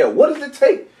prevail? What does it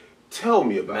take? Tell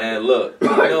me about it. Man, look,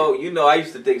 you know, I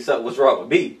used to think something was wrong with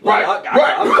me. Right.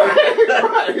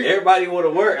 Everybody want to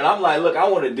work, and I'm like, look, I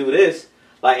want to do this.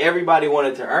 Like, everybody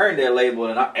wanted to earn their label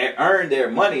and earn their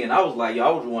money, and I was like, yo,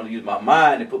 I would want to use my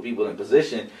mind and put people in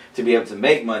position to be able to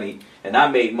make money, and I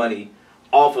made money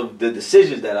off of the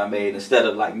decisions that I made instead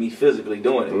of like me physically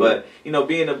doing it. But you know,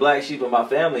 being the black sheep of my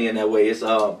family in that way, it's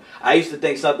I used to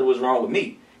think something was wrong with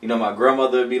me. You know, my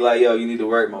grandmother would be like, yo, you need to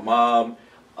work. My mom.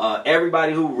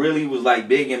 Everybody who really was like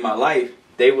big in my life,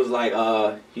 they was like,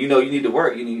 you need to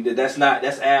work. That's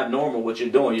abnormal what you're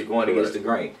doing. You're going against the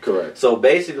grain. Correct. So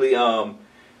basically,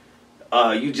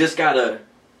 you just gotta.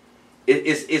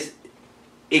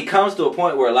 It comes to a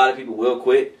point where a lot of people will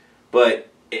quit,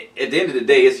 but at the end of the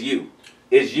day, it's you.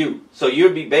 It's you. So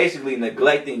you'll be basically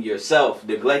neglecting yourself,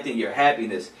 neglecting your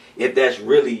happiness, if that's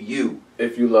really you.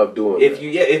 If you love doing it.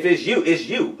 If it's you, it's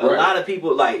you. Right. A lot of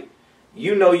people like.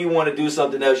 You know you want to do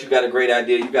something else, you got a great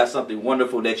idea, you got something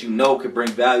wonderful that you know could bring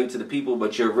value to the people,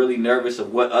 but you're really nervous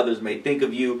of what others may think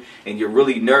of you, and you're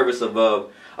really nervous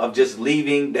of just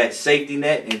leaving that safety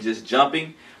net and just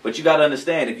jumping. But you got to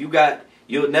understand,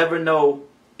 you'll never know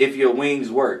if your wings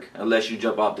work unless you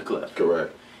jump off the cliff.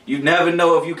 Correct. You never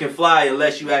know if you can fly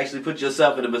unless you actually put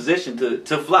yourself in a position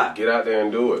to fly. Get out there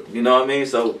and do it. You know what I mean?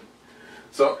 So,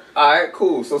 all right,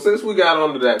 cool. So since we got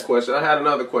onto that question, I had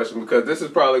another question, because this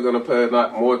is probably going to play a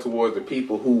lot more towards the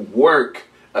people who work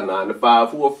a 9-to-5,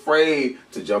 who are afraid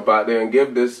to jump out there and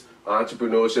give this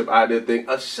entrepreneurship idea thing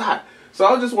a shot. So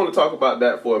I just want to talk about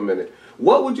that for a minute.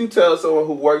 What would you tell someone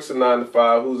who works a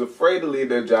 9-to-5, who's afraid to leave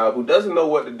their job, who doesn't know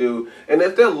what to do, and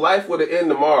if their life were to end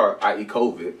tomorrow, i.e.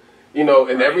 COVID,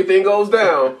 and everything goes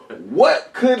down,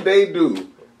 what could they do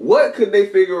What could they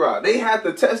figure out? They have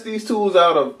to test these tools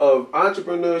out of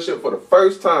entrepreneurship for the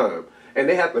first time, and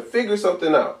they have to figure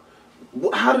something out.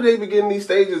 How do they begin these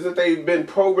stages if they've been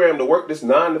programmed to work this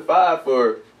 9 to 5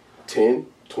 for 10,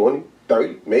 20,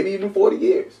 30, maybe even 40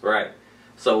 years? Right.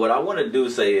 So what I want to do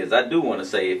say is, I do want to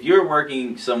say, if you're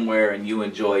working somewhere and you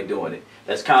enjoy doing it,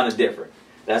 that's kind of different.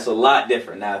 That's a lot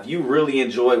different. Now, if you really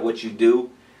enjoy what you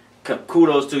do,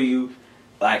 kudos to you.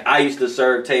 Like, I used to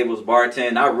serve tables,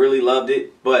 bartend. I really loved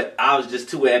it, but I was just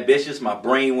too ambitious. My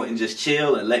brain wouldn't just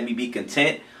chill and let me be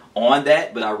content on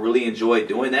that, but I really enjoyed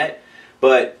doing that.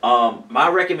 But my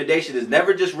recommendation is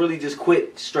never just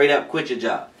quit, straight up quit your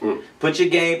job. Put your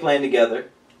game plan together.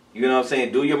 You know what I'm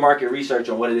saying? Do your market research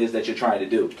on what it is that you're trying to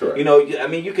do. Correct. You know, I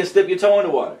mean, you can dip your toe in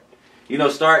the water. You know,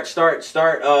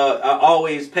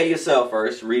 always pay yourself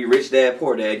first. Read Rich Dad,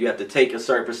 Poor Dad. You have to take a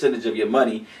certain percentage of your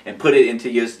money and put it into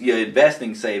your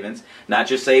investing savings. Not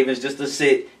your savings just to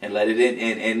sit and let it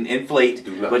inflate,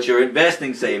 but your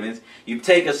investing savings. You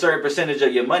take a certain percentage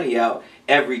of your money out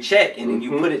every check, and then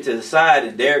you put it to the side,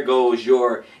 and there goes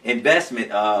your investment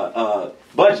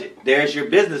budget. There's your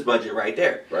business budget right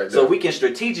there. So we can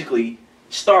strategically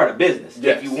start a business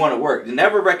if you want to work.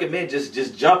 Never recommend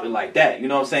just jumping like that. You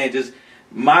know what I'm saying? Just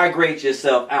migrate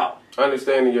yourself out.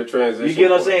 Understanding your transition. You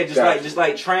get what I'm saying? Just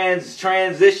like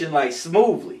transition like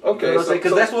smoothly. Okay. You know what I'm saying?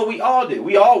 Because that's what we all do.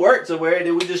 We all work somewhere and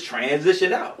then we just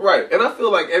transition out. Right. And I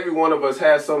feel like every one of us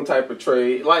has some type of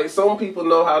trade. Like, some people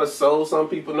know how to sew, some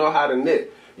people know how to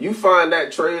knit. You find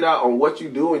that trade out on what you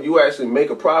do, and you actually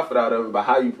make a profit out of it by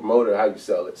how you promote it, how you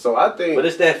sell it. So I think, but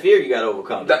it's that fear you got to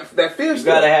overcome. That fear. You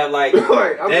got to have like,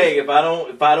 dang, if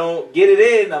I don't get it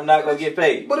in, I'm not gonna get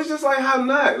paid. But it's just like, how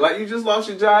not? Like, you just lost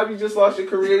your job, you just lost your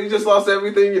career, you just lost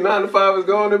everything. Your 9 to 5 is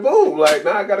gone, and boom. Like,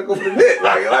 now I got to go for the knit.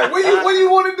 Like what do you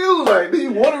want to do? Like, do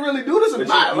you want to really do this or but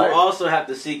not? You also have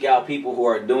to seek out people who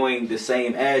are doing the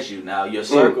same as you. Now, your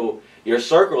circle. Your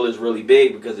circle is really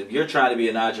big, because if you're trying to be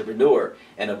an entrepreneur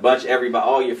and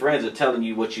all your friends are telling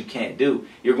you what you can't do,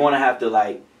 you're going to have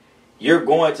to you're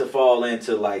going to fall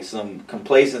into like some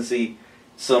complacency,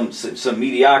 some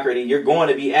mediocrity. You're going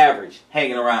to be average,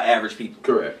 hanging around average people.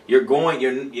 Correct.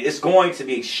 It's going to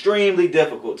be extremely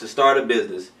difficult to start a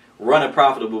business, run a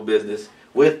profitable business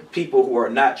with people who are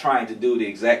not trying to do the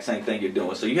exact same thing you're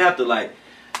doing. So you have to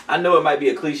I know it might be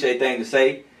a cliche thing to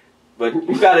say, but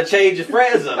you gotta change your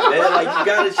friends up, man. Like, you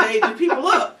gotta change your people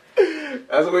up.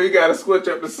 That's where you gotta switch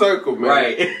up the circle, man.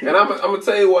 Right. And I'm gonna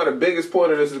tell you why the biggest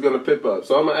point of this is gonna pip up.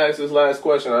 So I'm gonna ask this last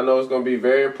question. I know it's gonna be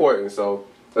very important, so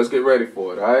let's get ready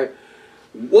for it, alright?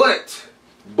 What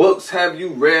books have you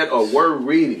read or were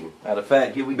reading Matter of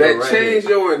fact, here we go. that changed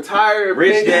your entire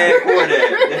opinion? Rich Dad, Poor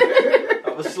Dad.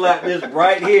 I'm gonna slap this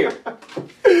right here.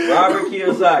 Robert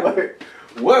Kiyosaki.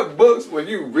 What books were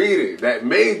you reading that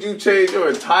made you change your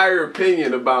entire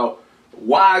opinion about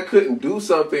why I couldn't do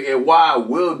something and why I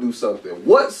will do something?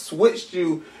 What switched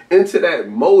you into that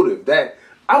motive that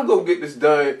I'm going to get this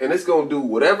done and it's going to do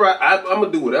whatever I'm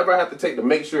going to do whatever I have to take to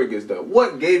make sure it gets done?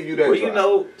 What gave you that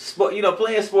drive?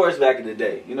 Playing sports back in the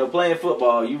day, playing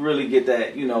football, you really get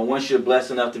that, once you're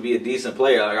blessed enough to be a decent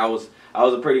player. Like, I was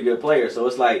a pretty good player. So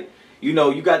it's like, you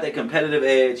got that competitive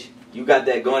edge. You got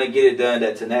that going to get it done,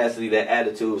 that tenacity, that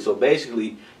attitude. So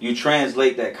basically, you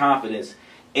translate that confidence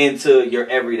into your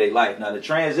everyday life. Now, the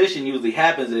transition usually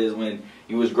happens is when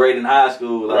you was great in high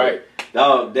school. Like, right.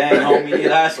 Dog, dang, homie,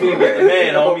 in high school, you the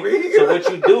man, homie. So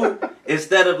what you do,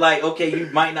 instead of okay, you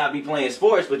might not be playing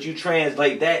sports, but you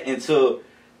translate that into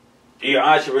your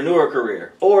entrepreneur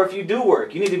career. Or if you do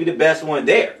work, you need to be the best one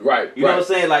there. Right. You know what I'm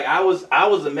saying? Like, I was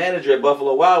a manager at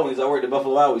Buffalo Wild Wings. I worked at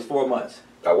Buffalo Wild Wings 4 months.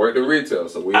 I worked in retail,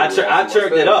 so I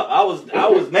turned it up. I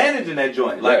was managing that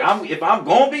joint. Like, yes. if I'm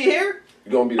gonna be here,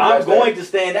 I'm going to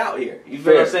stand out here. You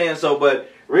feel what I'm saying? So,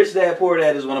 but Rich Dad Poor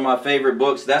Dad is one of my favorite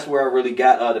books. That's where I really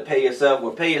got the Pay Yourself.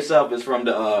 Well, Pay Yourself is from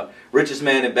the Richest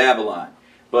Man in Babylon.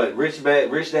 But Rich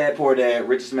Dad Poor Dad,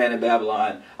 Richest Man in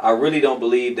Babylon. I really don't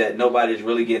believe that nobody's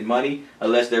really getting money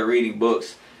unless they're reading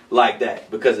books like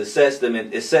that, because it sets them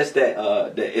and it sets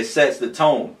the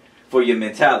tone for your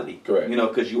mentality. Correct.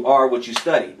 Because you are what you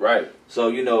study. Right. So,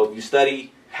 if you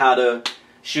study how to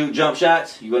shoot jump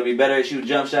shots, you're going to be better at shooting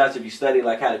jump shots. If you study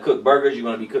how to cook burgers, you're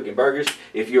going to be cooking burgers.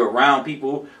 If you're around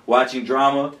people watching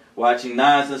drama, watching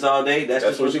nonsense all day, that's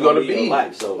just what you're going to be. Your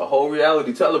life. So a whole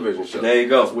reality television show. There you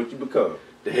go. That's what you become.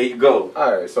 There you go.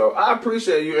 All right, so I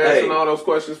appreciate you answering all those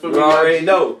questions for me. You already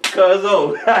know,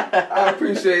 cuzzo. I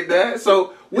appreciate that.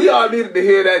 So we all needed to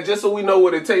hear that just so we know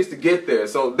what it takes to get there.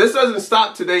 So this doesn't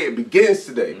stop today, it begins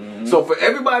today. So for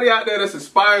everybody out there that's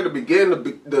aspiring to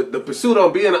begin the pursuit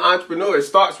on being an entrepreneur, it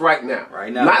starts right now.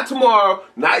 Right now. Not tomorrow,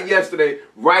 not yesterday,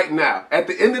 right now. At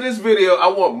the end of this video, I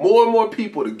want more and more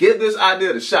people to give this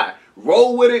idea a shot.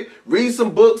 Roll with it, read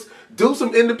some books, do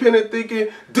some independent thinking,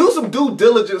 do some due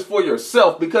diligence for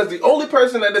yourself, because the only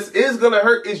person that this is going to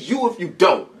hurt is you if you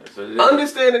don't.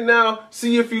 Understand it now,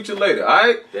 see your future later,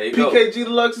 alright? There you PKG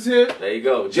Deluxe is here. There you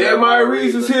go. Jeremiah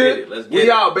Reeves is here. Let's get We it.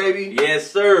 out, baby.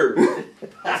 Yes, sir.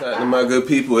 What's happening, my good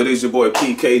people? It is your boy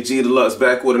PKG Deluxe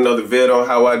back with another vid on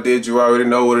how I did. You already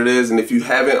know what it is. And if you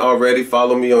haven't already,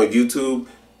 follow me on YouTube,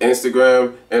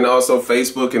 Instagram, and also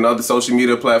Facebook and other social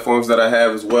media platforms that I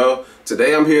have as well.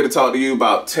 Today I'm here to talk to you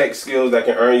about tech skills that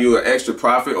can earn you an extra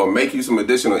profit or make you some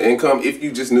additional income if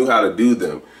you just knew how to do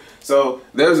them. So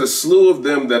there's a slew of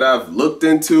them that I've looked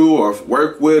into or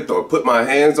worked with or put my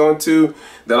hands onto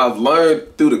that I've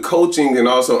learned through the coaching and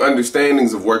also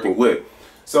understandings of working with.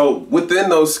 So within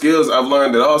those skills, I've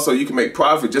learned that also you can make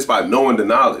profit just by knowing the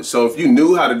knowledge. So if you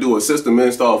knew how to do a system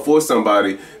install for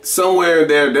somebody, somewhere in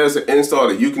there's an install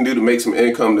that you can do to make some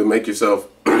income to make yourself,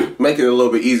 make it a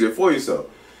little bit easier for yourself.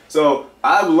 So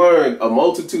I've learned a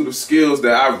multitude of skills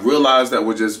that I've realized that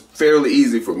were just fairly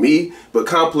easy for me, but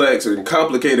complex and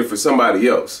complicated for somebody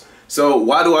else. So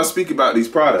why do I speak about these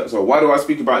products, or why do I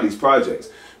speak about these projects?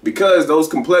 Because those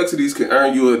complexities can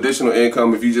earn you additional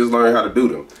income if you just learn how to do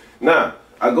them. Now,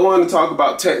 I go on to talk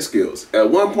about tech skills. At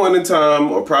one point in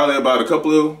time, or probably about a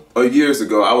couple of years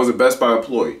ago, I was a Best Buy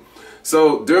employee.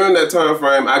 So during that time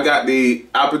frame, I got the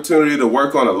opportunity to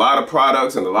work on a lot of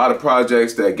products and a lot of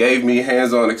projects that gave me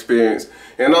hands-on experience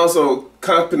and also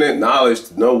competent knowledge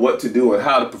to know what to do and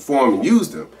how to perform and use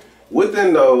them.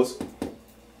 Within those,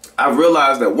 I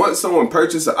realized that once someone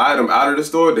purchased an item out of the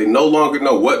store, they no longer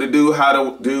know what to do, how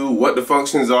to do, what the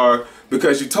functions are,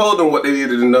 because you told them what they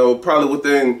needed to know probably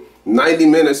within 90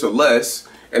 minutes or less,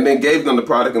 and then gave them the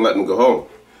product and let them go home.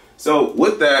 So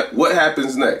with that, what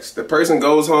happens next? The person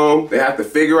goes home, they have to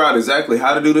figure out exactly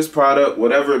how to do this product,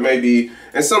 whatever it may be,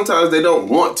 and sometimes they don't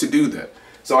want to do that.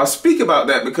 So I speak about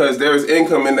that because there's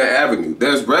income in that avenue.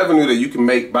 There's revenue that you can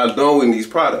make by knowing these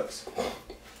products.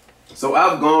 So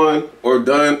I've gone or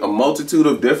done a multitude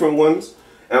of different ones,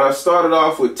 and I started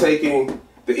off with taking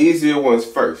the easier ones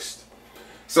first.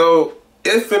 So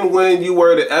if and when you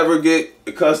were to ever get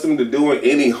accustomed to doing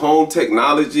any home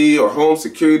technology or home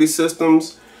security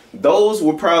systems, those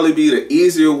will probably be the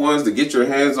easier ones to get your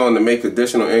hands on to make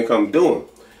additional income doing.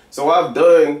 So I've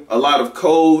done a lot of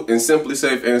Cove and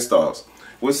SimpliSafe installs.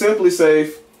 With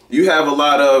SimpliSafe, you have a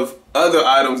lot of other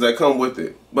items that come with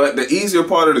it. But the easier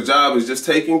part of the job is just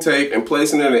taking tape and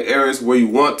placing it in the areas where you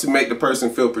want to make the person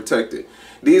feel protected.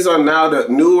 These are now the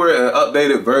newer and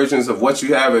updated versions of what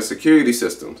you have as security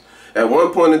systems. At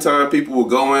one point in time, people would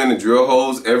go in and drill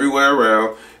holes everywhere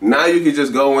around. Now you can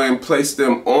just go in, place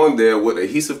them on there with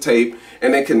adhesive tape,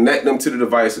 and then connect them to the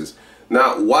devices.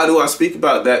 Now, why do I speak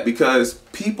about that? Because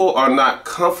people are not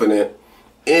confident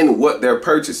in what they're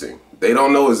purchasing. They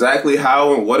don't know exactly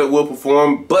how and what it will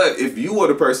perform, but if you were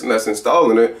the person that's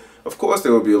installing it, of course they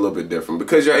would be a little bit different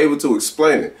because you're able to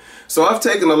explain it. So I've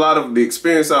taken a lot of the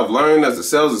experience I've learned as a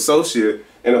sales associate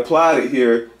and applied it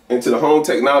here into the home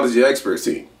technology expert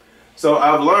team. So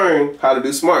I've learned how to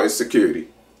do smart security,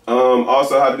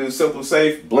 also how to do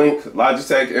SimpliSafe, Blink,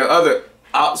 Logitech, and other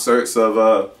outserts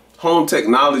of home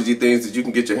technology things that you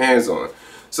can get your hands on.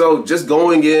 So just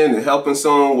going in and helping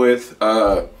someone with,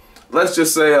 let's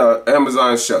just say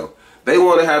Amazon show. They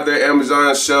want to have their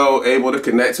Amazon show able to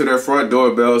connect to their front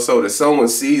doorbell so that someone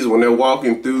sees when they're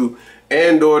walking through,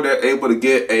 and or they're able to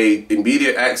get a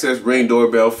immediate access Ring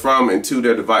doorbell from and to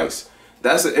their device.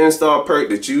 That's an install perk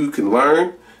that you can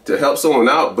learn to help someone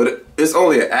out, but it's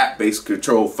only an app-based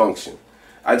control function.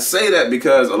 I'd say that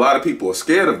because a lot of people are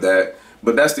scared of that,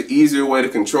 but that's the easier way to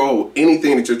control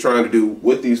anything that you're trying to do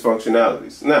with these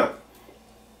functionalities. Now,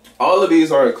 all of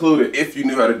these are included if you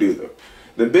knew how to do them.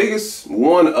 The biggest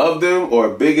one of them, or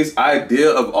biggest idea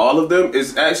of all of them,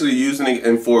 is actually using it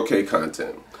in 4K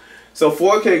content. So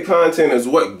 4K content is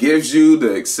what gives you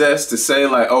the access to say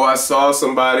like, oh, I saw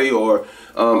somebody, or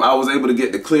I was able to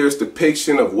get the clearest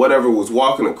depiction of whatever was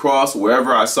walking across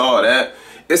wherever I saw it at.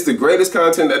 It's the greatest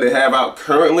content that they have out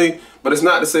currently, but it's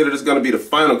not to say that it's going to be the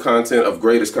final content of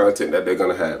greatest content that they're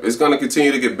going to have. It's going to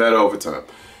continue to get better over time.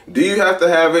 Do you have to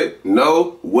have it?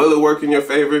 No. Will it work in your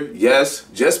favor? Yes.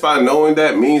 Just by knowing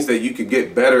that means that you could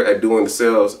get better at doing the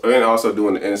sales and also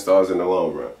doing the installs in the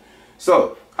long run.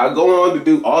 So I go on to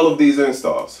do all of these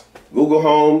installs. Google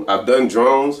Home, I've done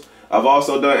drones. I've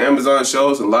also done Amazon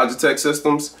shows and Logitech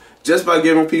systems. just by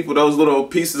giving people those little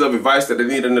pieces of advice that they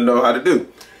need them to know how to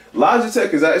do.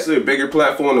 Logitech is actually a bigger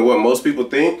platform than what most people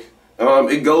think.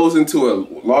 It goes into a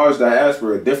large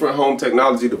diaspora of different home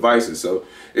technology devices. So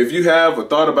if you have or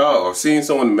thought about or seen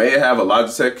someone may have a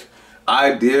Logitech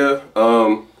idea,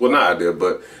 well, not idea,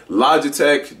 but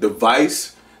Logitech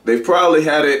device, they've probably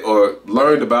had it or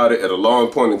learned about it at a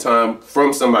long point in time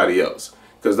from somebody else,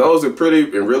 because those are pretty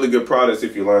and really good products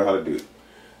if you learn how to do it.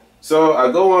 So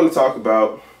I go on to talk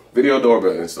about video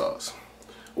doorbell installs.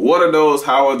 What are those?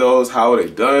 How are those? How are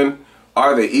they done?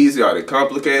 Are they easy? Are they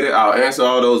complicated? I'll answer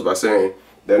all those by saying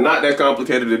they're not that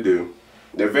complicated to do.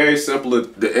 They're very simple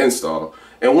to install.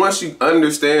 And once you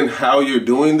understand how you're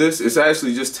doing this, it's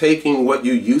actually just taking what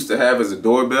you used to have as a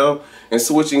doorbell and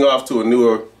switching off to a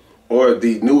newer or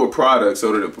the newer product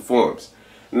so that it performs.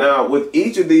 Now, with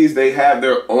each of these, they have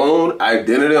their own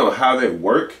identity on how they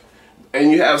work.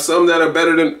 And you have some that are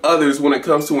better than others when it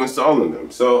comes to installing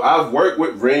them. So I've worked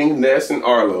with Ring, Nest, and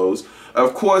Arlo's.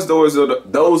 Of course, those are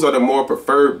the more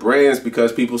preferred brands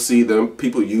because people see them,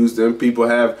 people use them, people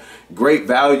have great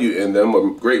value in them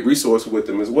or great resource with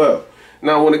them as well.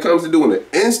 Now, when it comes to doing the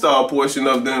install portion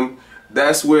of them,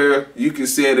 that's where you can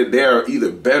say that they are either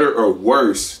better or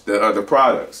worse than other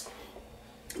products.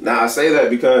 Now, I say that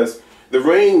because the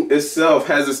Ring itself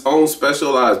has its own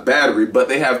specialized battery, but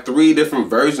they have 3 different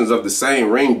versions of the same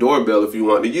Ring doorbell if you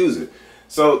want to use it.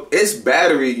 So its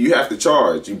battery you have to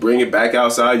charge. You bring it back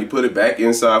outside, you put it back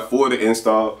inside for the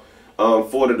install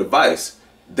for the device.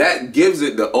 That gives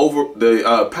it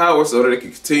the power so that it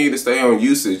can continue to stay on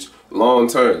usage long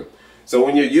term. So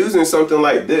when you're using something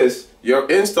like this, your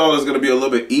install is going to be a little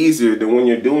bit easier than when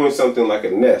you're doing something like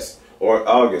a Nest or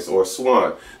August or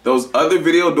Swan. Those other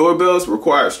video doorbells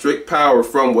require strict power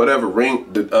from whatever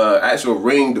Ring, the actual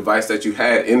Ring device that you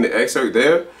had in the excerpt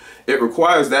there. It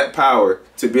requires that power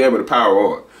to be able to power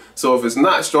on. So if it's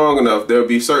not strong enough, there'll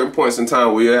be certain points in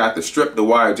time where you have to strip the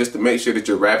wire just to make sure that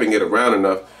you're wrapping it around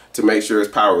enough to make sure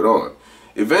it's powered on.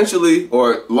 Eventually,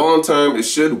 or long term, it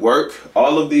should work.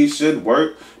 All of these should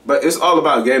work, but it's all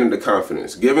about gaining the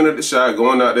confidence, giving it a shot,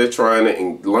 going out there, trying it,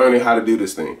 and learning how to do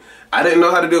this thing. I didn't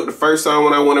know how to do it the first time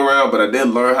when I went around, but I did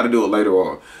learn how to do it later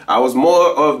on. I was more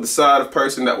of the side of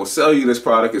person that will sell you this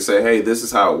product and say, hey, this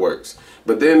is how it works.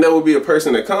 But then there will be a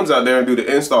person that comes out there and do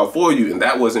the install for you, and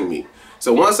that wasn't me.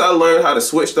 So once I learned how to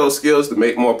switch those skills to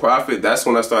make more profit, that's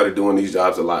when I started doing these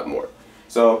jobs a lot more.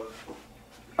 So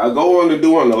I go on to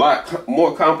doing a lot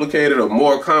more complicated or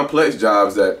more complex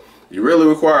jobs that you really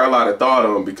require a lot of thought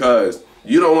on because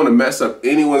you don't want to mess up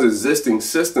anyone's existing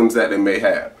systems that they may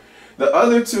have. The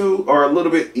other 2 are a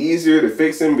little bit easier to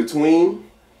fix in between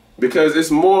because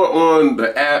it's more on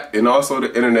the app and also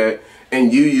the internet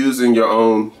and you using your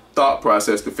own thought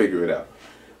process to figure it out.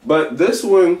 But this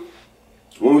one,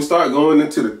 when we start going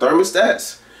into the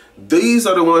thermostats, these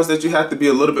are the ones that you have to be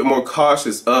a little bit more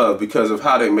cautious of because of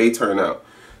how they may turn out.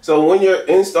 So when you're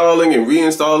installing and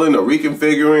reinstalling or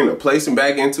reconfiguring or placing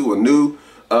back into a new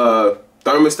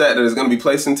thermostat that is going to be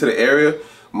placed into the area,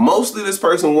 mostly this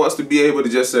person wants to be able to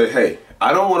just say, hey,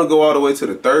 I don't want to go all the way to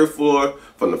the 3rd floor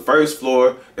from the 1st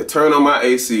floor and turn on my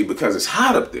AC because it's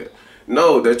hot up there.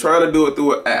 No, they're trying to do it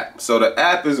through an app. So the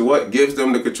app is what gives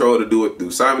them the control to do it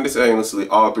through simultaneously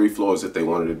all 3 floors if they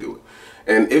wanted to do it.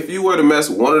 And if you were to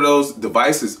mess one of those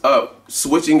devices up,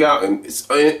 switching out,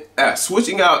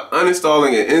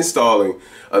 uninstalling and installing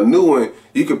a new one,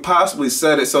 you could possibly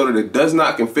set it so that it does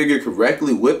not configure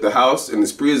correctly with the house and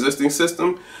its pre-existing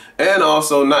system, and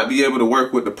also not be able to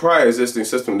work with the prior existing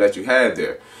system that you had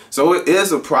there. So it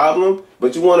is a problem,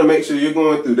 but you want to make sure you're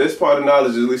going through this part of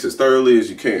knowledge at least as thoroughly as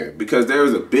you can, because there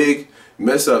is a big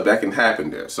mess up that can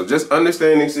happen there. So just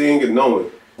understanding, seeing, and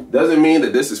knowing doesn't mean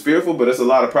that this is fearful, but it's a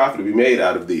lot of profit to be made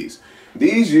out of these.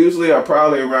 These usually are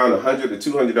probably around $100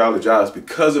 to $200 jobs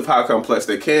because of how complex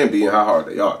they can be and how hard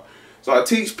they are. So I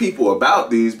teach people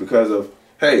about these because of,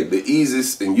 hey, the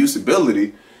eases and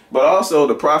usability, but also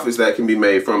the profits that can be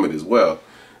made from it as well.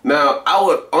 Now, I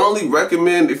would only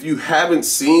recommend if you haven't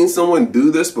seen someone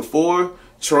do this before,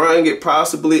 trying it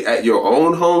possibly at your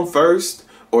own home first,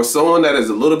 or someone that is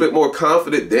a little bit more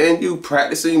confident than you,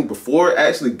 practicing before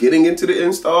actually getting into the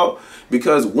install,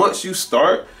 because once you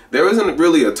start, there isn't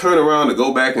really a turnaround to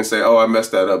go back and say, oh, I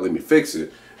messed that up, let me fix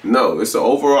it. No, it's an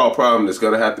overall problem that's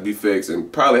going to have to be fixed, and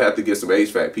probably have to get some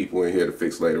HVAC people in here to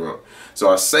fix later on. So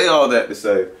I say all that to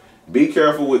say, be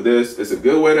careful with this. It's a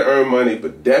good way to earn money,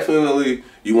 but definitely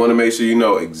you want to make sure you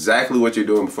know exactly what you're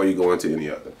doing before you go into any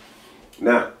other.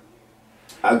 Now,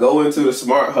 I go into the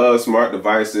smart hub, smart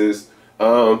devices.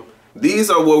 These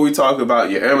are what we talk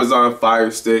about: your Amazon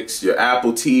Fire Sticks, your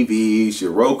Apple TVs,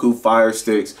 your Roku Fire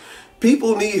Sticks.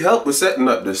 people need help with setting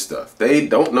up this stuff. They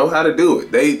don't know how to do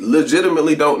it. They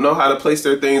legitimately don't know how to place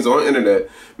their things on internet,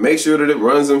 make sure that it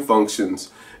runs and functions,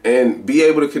 and be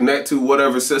able to connect to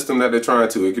whatever system that they're trying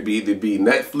to. It could be either be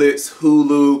Netflix,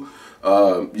 Hulu,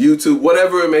 YouTube,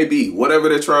 whatever it may be, whatever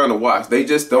they're trying to watch. They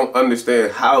just don't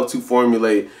understand how to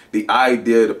formulate the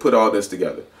idea to put all this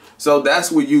together. So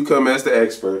that's where you come as the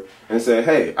expert and say,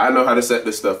 hey, I know how to set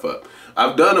this stuff up.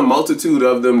 I've done a multitude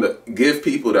of them to give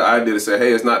people the idea to say,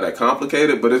 hey, it's not that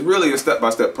complicated, but it's really a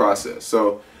step-by-step process.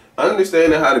 So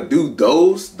understanding how to do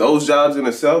those jobs in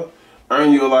itself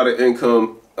earn you a lot of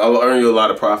income. I'll earn you a lot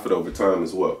of profit over time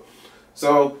as well.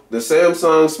 So the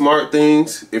Samsung Smart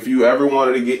Things, if you ever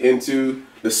wanted to get into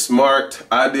the smart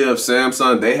idea of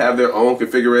Samsung, they have their own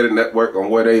configured network on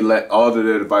where they let all of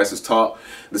their devices talk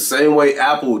the same way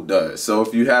Apple does. So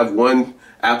if you have one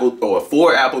Apple or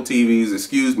 4 Apple TVs,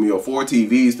 excuse me, or 4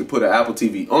 TVs to put an Apple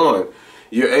TV on,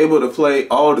 you're able to play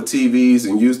all the TVs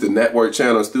and use the network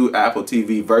channels through Apple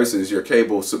TV versus your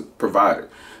cable provider.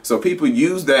 So people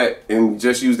use that and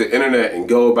just use the internet and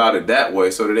go about it that way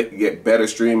so that they can get better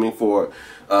streaming for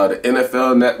the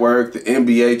NFL network, the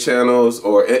NBA channels,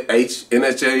 or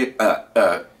NHA,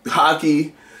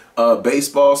 hockey,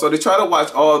 baseball. So they try to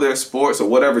watch all their sports or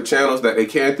whatever channels that they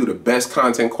can through the best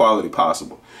content quality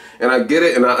possible. And I get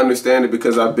it and I understand it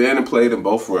because I've been and played in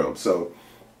both realms. So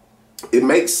it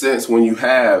makes sense when you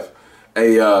have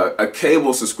a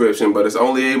cable subscription, but it's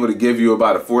only able to give you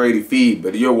about a 480 feed.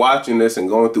 But you're watching this and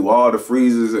going through all the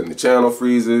freezes and the channel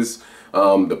freezes,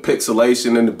 the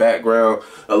pixelation in the background.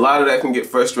 A lot of that can get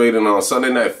frustrating on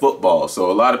Sunday Night Football.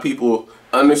 So a lot of people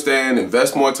understand,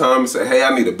 invest more time and say, hey,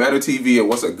 I need a better TV and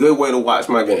what's a good way to watch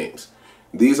my games?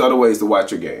 These are the ways to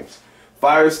watch your games.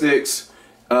 Fire Sticks,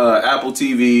 Apple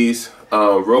TVs,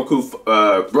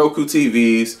 Roku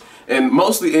TVs, and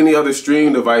mostly any other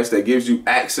streaming device that gives you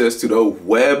access to those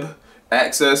web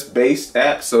access-based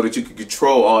apps so that you can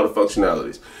control all the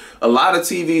functionalities. A lot of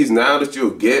TVs now that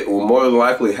you'll get will more than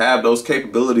likely have those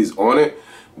capabilities on it,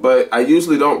 but I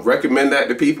usually don't recommend that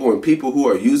to people, and people who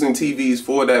are using TVs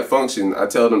for that function, I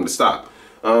tell them to stop.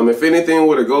 If anything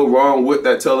were to go wrong with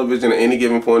that television at any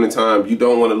given point in time, you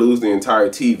don't want to lose the entire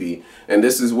TV. And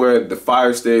this is where the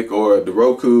Fire Stick or the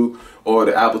Roku or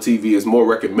the Apple TV is more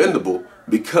recommendable,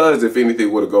 because if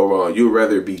anything were to go wrong, you'd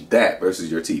rather it be that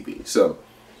versus your TV. So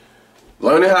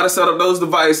learning how to set up those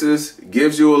devices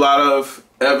gives you a lot of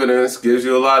evidence, gives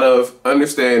you a lot of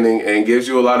understanding, and gives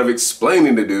you a lot of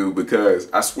explaining to do, because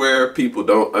I swear people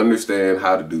don't understand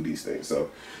how to do these things. So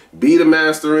be the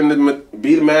master in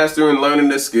learning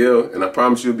this skill, and I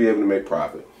promise you'll be able to make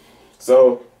profit.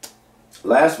 So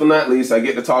last but not least, I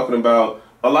get to talking about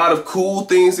a lot of cool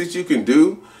things that you can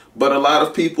do, but a lot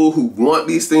of people who want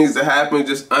these things to happen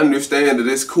just understand that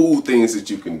it's cool things that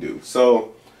you can do.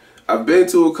 So I've been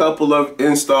to a couple of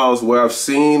installs where I've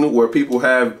seen where people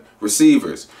have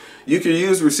receivers. You can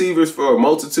use receivers for a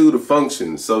multitude of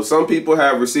functions. So some people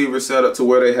have receivers set up to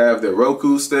where they have their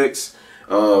Roku sticks,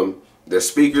 their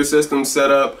speaker system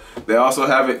set up. They also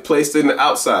have it placed in the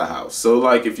outside house. So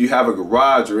like if you have a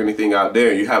garage or anything out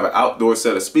there, you have an outdoor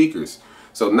set of speakers.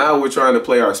 So now we're trying to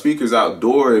play our speakers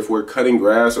outdoor if we're cutting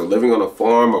grass or living on a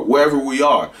farm or wherever we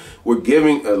are. We're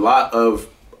giving a lot of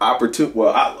opportunity,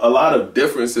 well, a lot of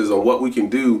differences on what we can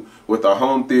do with our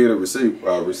home theater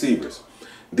receivers.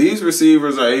 These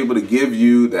receivers are able to give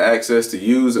you the access to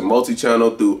use a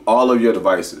multi-channel through all of your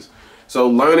devices. So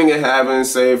learning and having,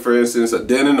 say for instance, a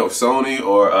Denon or Sony,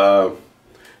 or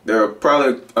there are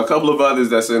probably a couple of others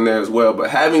that's in there as well, but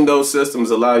having those systems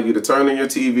allow you to turn on your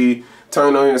TV,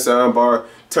 turn on your soundbar,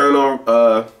 turn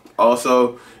on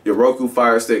also your Roku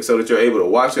Fire Stick, so that you're able to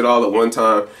watch it all at one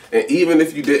time. And even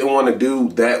if you didn't want to do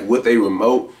that with a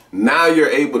remote, now you're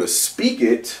able to speak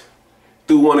it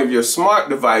through one of your smart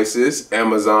devices,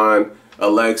 Amazon,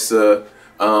 Alexa,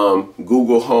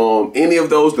 Google Home, any of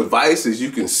those devices, you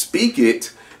can speak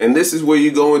it. And this is where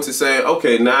you go into saying,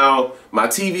 okay, now my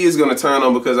TV is going to turn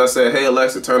on because I said, hey,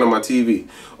 Alexa, turn on my TV.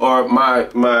 Or my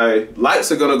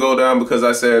lights are going to go down because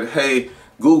I said, hey,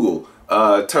 Google,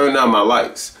 turn down my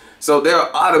lights. So there are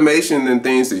automation and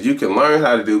things that you can learn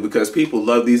how to do because people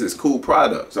love these as cool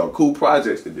products or cool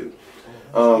projects to do.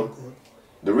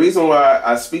 The reason why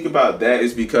I speak about that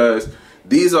is because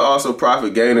these are also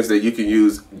profit gainers that you can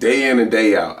use day in and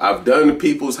day out. I've done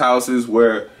people's houses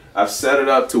where I've set it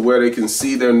up to where they can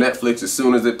see their Netflix as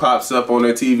soon as it pops up on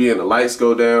their TV and the lights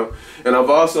go down. And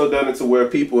I've also done it to where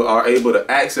people are able to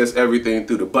access everything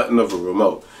through the button of a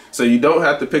remote. So you don't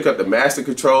have to pick up the master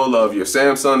control of your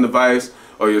Samsung device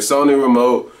or your Sony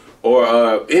remote or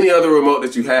any other remote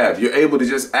that you have. You're able to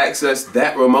just access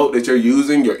that remote that you're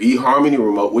using, your eHarmony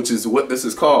remote, which is what this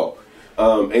is called.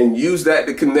 and use that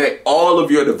to connect all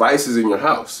of your devices in your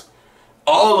house.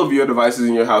 All of your devices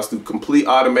in your house through complete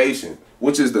automation,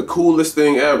 which is the coolest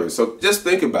thing ever. So just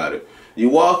think about it. You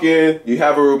walk in, you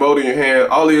have a remote in your hand,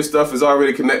 all of your stuff is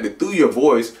already connected through your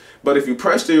voice, but if you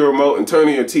press the remote and turn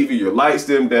on your TV, your lights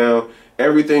dim down,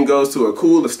 everything goes to a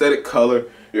cool aesthetic color.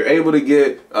 You're able to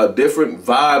get a different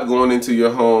vibe going into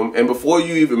your home, and before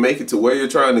you even make it to where you're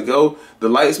trying to go, the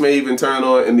lights may even turn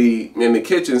on in the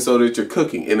kitchen so that you're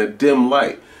cooking in a dim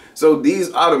light. So these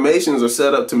automations are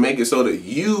set up to make it so that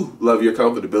you love your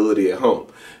comfortability at home.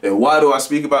 And why do I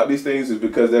speak about these things? Is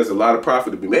because there's a lot of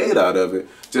profit to be made out of it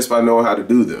just by knowing how to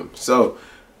do them. So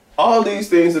all these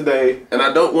things today, and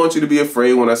I don't want you to be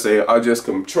afraid when I say it, are just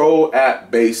control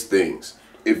app based things.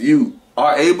 If you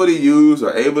are able to use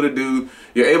or able to do,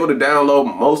 you're able to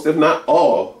download most, if not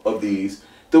all, of these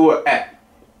through an app.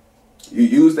 You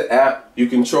use the app, you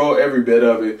control every bit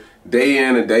of it, day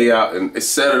in and day out, and it's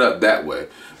set it up that way.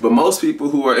 But most people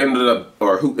who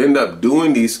end up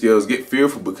doing these skills get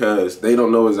fearful because they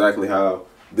don't know exactly how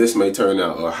this may turn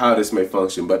out or how this may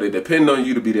function, but they depend on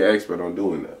you to be the expert on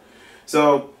doing that.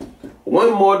 So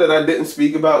one more that I didn't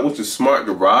speak about, which is Smart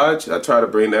Garage. I try to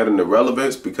bring that into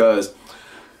relevance because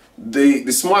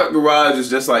the Smart Garage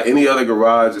is just like any other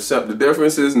garage, except the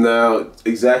difference is now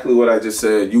exactly what I just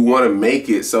said. You want to make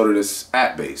it so that it's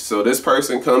app based. So this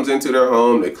person comes into their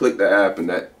home, they click the app, and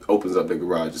that opens up the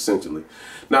garage essentially.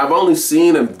 Now I've only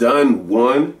seen and done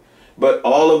one, but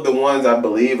all of the ones I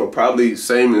believe are probably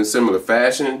same in similar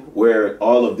fashion, where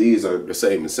all of these are the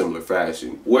same in similar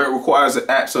fashion, where it requires an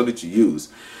app so that you use.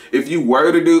 If you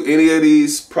were to do any of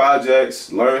these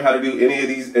projects, learn how to do any of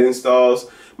these installs,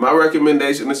 my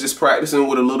recommendation is just practicing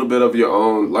with a little bit of your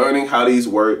own, learning how these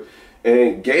work,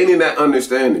 and gaining that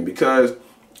understanding. Because,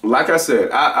 like I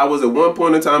said, I was at one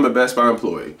point in time a Best Buy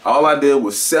employee. All I did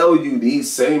was sell you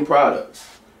these same products.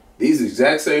 These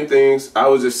exact same things, I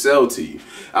would just sell to you.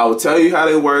 I will tell you how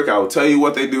they work. I will tell you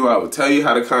what they do. I will tell you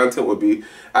how the content would be.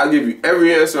 I'll give you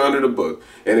every answer under the book.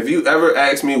 And if you ever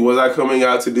ask me, was I coming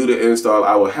out to do the install,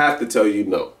 I will have to tell you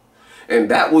no.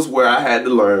 And that was where I had to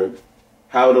learn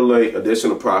how to make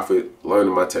additional profit,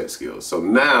 learning my tech skills. So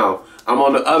now I'm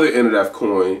on the other end of that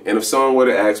coin. And if someone were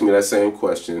to ask me that same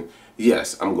question,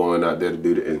 yes, I'm going out there to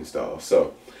do the install.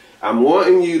 So I'm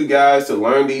wanting you guys to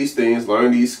learn these things,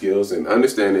 learn these skills, and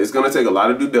understand it. It's going to take a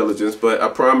lot of due diligence, but I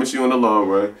promise you in the long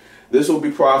run, this will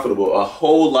be profitable, a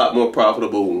whole lot more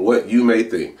profitable than what you may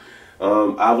think.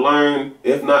 I've learned,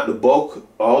 if not the bulk,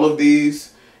 all of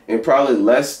these in probably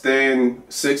less than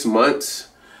 6 months.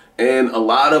 And a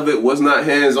lot of it was not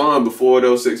hands-on before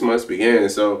those 6 months began.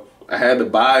 So I had to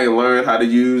buy and learn how to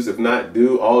use, if not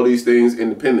do, all these things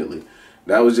independently.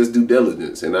 That was just due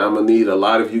diligence. And I'm going to need a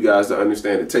lot of you guys to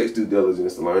understand it takes due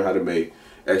diligence to learn how to make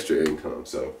extra income.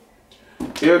 So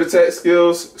here are the tech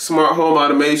skills, smart home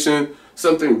automation,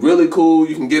 something really cool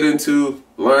you can get into,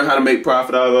 learn how to make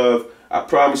profit out of. I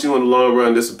promise you in the long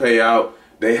run, this will pay out.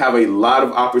 They have a lot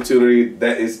of opportunity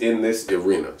that is in this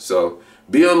arena. So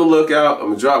be on the lookout. I'm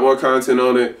going to drop more content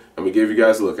on it. I'm going to give you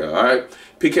guys a lookout. All right.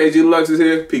 PKG Deluxe is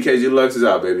here. PKG Deluxe is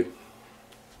out, baby.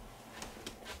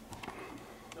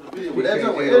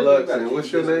 PKG Deluxe. And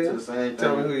what's your name?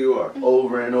 Tell me who you are.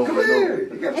 Over and over Come and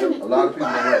here. over. A lot of people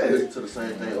don't listen to the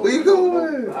same thing. Where you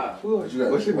going? What's your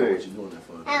name? What's your name? What you doing that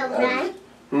for?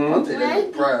 I'll take that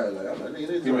with pride. Like, I'm like, nigga,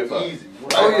 this Give me is five. easy.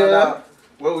 Oh, yeah.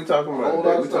 What are we talking about? Hold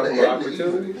on, We talking about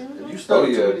opportunities? If you Oh,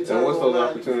 study too yeah. many And times what's those online,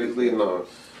 opportunities leading on?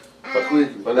 Quickly.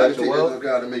 Financial Take wealth? that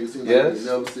guy to make it seem like Yes. you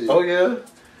never see it. Oh, yeah.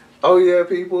 Oh, yeah,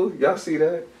 people. Y'all see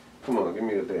that? Come on, give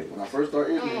me a date. When I first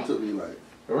started interviewing, it took me like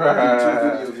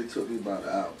Right. 2 videos. It took me about an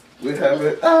hour. We have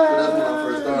it. But that's when I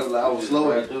first started. Like, I was slow.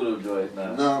 Right through them joints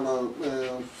now. No,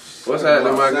 man. What's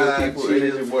happening, my good Outside, people? It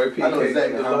is your boy I know PKG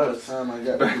exactly how much Deluxe. time I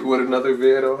got. Back with another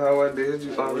vid on how I did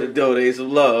you already. Donate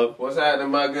some love. What's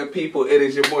happening, my good people? It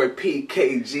is your boy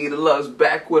PKG Deluxe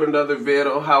back with another vid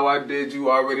on how I did. You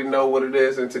already know what it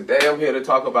is. And today I'm here to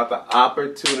talk about the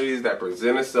opportunities that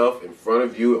present itself in front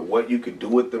of you and what you can do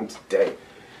with them today.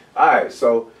 Alright,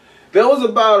 so there was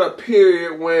about a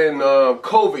period when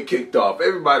COVID kicked off.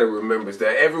 Everybody remembers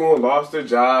that. Everyone lost their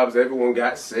jobs. Everyone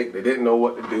got sick. They didn't know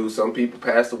what to do. Some people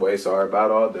passed away. Sorry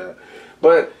about all that.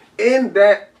 But in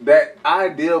that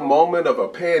ideal moment of a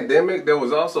pandemic, there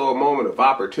was also a moment of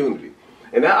opportunity.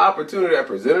 And that opportunity that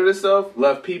presented itself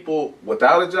left people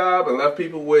without a job and left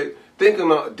people with thinking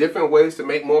of different ways to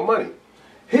make more money.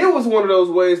 Here was one of those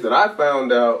ways that I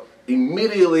found out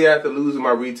immediately after losing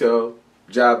my retail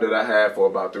job that I had for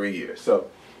about 3 years. So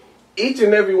each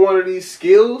and every one of these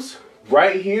skills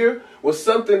right here was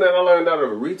something that I learned out of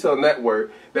a retail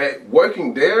network that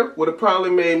working there would have probably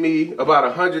made me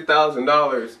about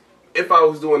 $100,000 if I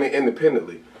was doing it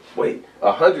independently. Wait,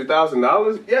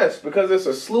 $100,000? Yes, because it's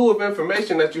a slew of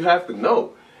information that you have to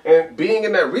know. And being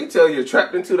in that retail, you're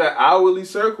trapped into that hourly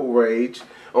circle range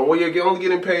on where you're only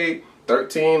getting paid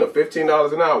 $13 or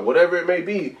 $15 an hour, whatever it may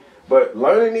be. But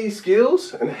learning these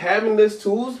skills and having these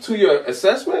tools to your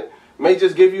assessment may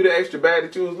just give you the extra bag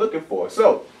that you was looking for.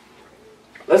 So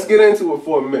let's get into it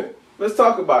for a minute. Let's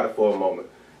talk about it for a moment.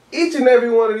 Each and every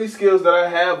one of these skills that I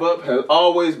have up has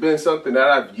always been something that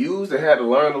I've used and had to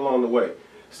learn along the way.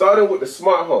 Starting with the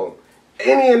smart home.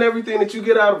 Any and everything that you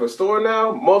get out of a store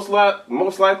now, most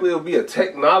likely it'll be a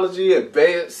technology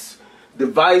advanced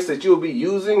device that you'll be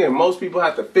using, and most people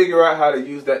have to figure out how to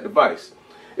use that device.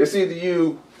 It's either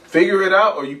you figure it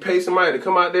out or you pay somebody to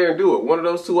come out there and do it. One of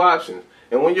those two options.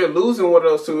 And when you're losing one of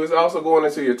those two, it's also going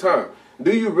into your time.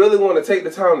 Do you really want to take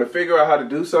the time to figure out how to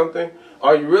do something?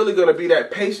 Are you really going to be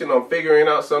that patient on figuring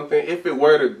out something if it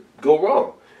were to go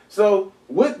wrong? So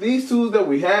with these tools that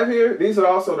we have here, these are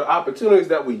also the opportunities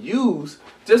that we use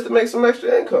just to make some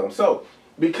extra income. So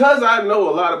because I know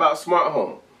a lot about smart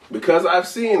home, because I've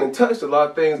seen and touched a lot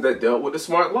of things that dealt with the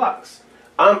smart locks,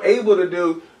 I'm able to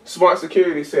do smart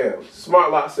security SAMs,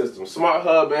 smart lock systems, smart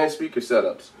hub and speaker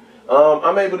setups.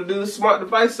 I'm able to do smart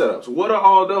device setups. What are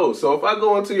all those? So if I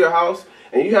go into your house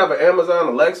and you have an Amazon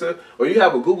Alexa or you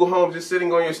have a Google Home just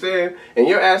sitting on your stand and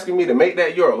you're asking me to make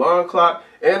that your alarm clock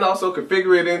and also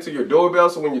configure it into your doorbell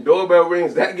so when your doorbell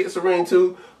rings, that gets a ring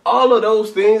too. All of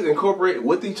those things incorporate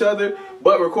with each other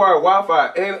but require Wi-Fi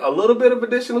and a little bit of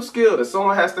additional skill that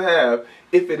someone has to have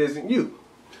if it isn't you.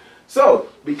 So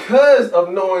because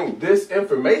of knowing this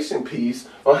information piece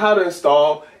on how to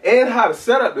install and how to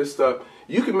set up this stuff,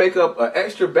 you can make up an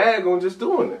extra bag on just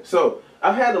doing it. So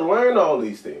I've had to learn all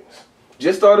these things.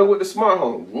 Just started with the smart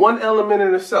home, one element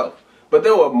in itself. But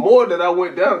there were more that I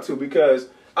went down to because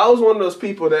I was one of those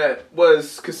people that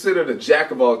was considered a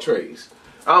jack of all trades.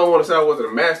 I don't want to say I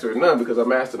wasn't a master of none because I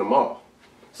mastered them all.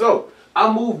 So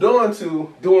I moved on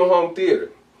to doing home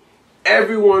theater.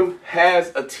 Everyone has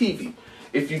a TV.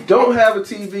 If you don't have a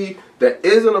TV that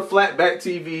isn't a flat back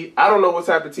TV, I don't know what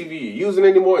type of TV you're using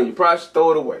anymore and you probably should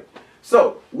throw it away.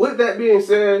 So with that being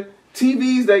said,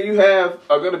 TVs that you have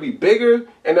are going to be bigger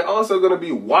and they're also going to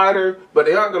be wider, but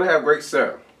they aren't going to have great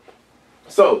sound.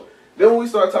 So then when we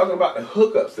start talking about the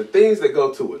hookups, the things that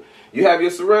go to it, you have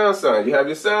your surround sound, you have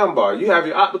your sound bar, you have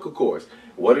your optical cords.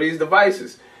 What are these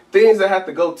devices? Things that have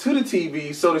to go to the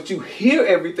TV so that you hear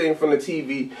everything from the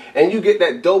TV and you get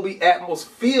that Dolby Atmos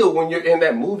feel when you're in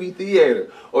that movie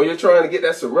theater, or you're trying to get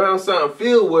that surround sound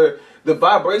feel where the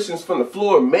vibrations from the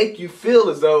floor make you feel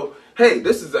as though, hey,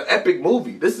 this is an epic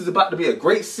movie. This is about to be a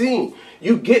great scene.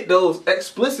 You get those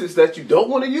explicits that you don't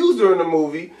want to use during the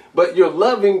movie, but you're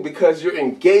loving because you're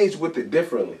engaged with it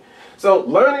differently. So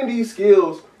learning these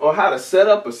skills on how to set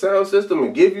up a sound system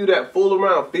and give you that full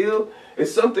around feel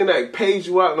is something that pays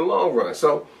you out in the long run.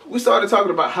 So we started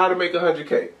talking about how to make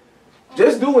 100K.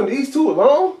 Just doing these two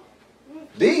alone,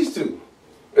 these two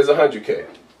is 100K.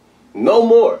 No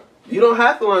more. You don't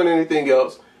have to learn anything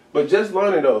else, but just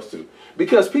learning those two.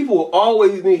 Because people will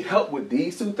always need help with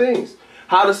these two things.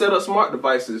 How to set up smart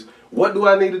devices. What do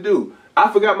I need to do?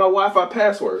 I forgot my Wi-Fi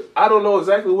password. I don't know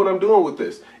exactly what I'm doing with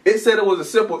this. It said it was a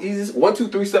simple, easy 1, 2,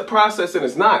 3 step process, and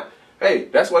it's not. Hey,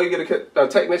 that's why you get a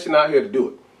technician out here to do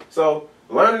it. So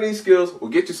learning these skills will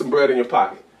get you some bread in your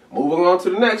pocket. Moving on to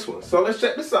the next one. So let's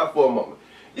check this out for a moment.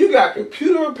 You got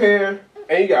computer repair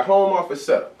and you got home office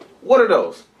setup. What are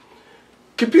those?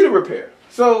 Computer repair.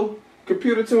 So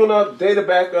computer tune-up, data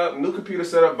backup, new computer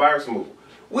setup, virus removal.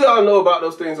 We all know about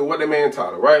those things and what they may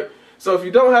entitle, right? So if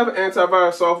you don't have an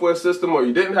antivirus software system or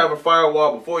you didn't have a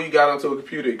firewall before you got onto a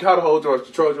computer, you caught a hold your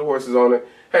Trojan horses on it,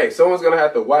 hey, someone's going to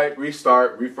have to wipe,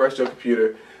 restart, refresh your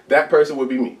computer. That person would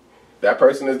be me. That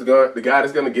person is the guy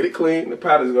that's going to get it clean. The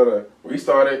pilot is going to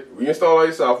restart it, reinstall all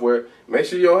your software, make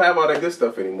sure you don't have all that good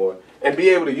stuff anymore, and be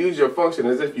able to use your function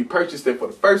as if you purchased it for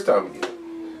the first time again.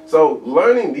 So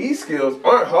learning these skills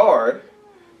aren't hard.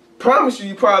 Promise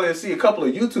you probably will see a couple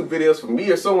of YouTube videos from me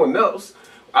or someone else.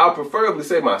 I'll preferably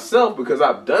say myself because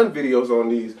I've done videos on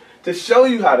these to show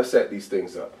you how to set these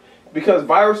things up. Because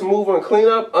virus removal and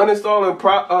cleanup, uninstalling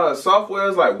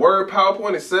softwares like Word,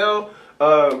 PowerPoint, Excel,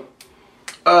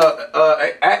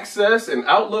 Access and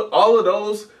Outlook, all of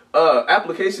those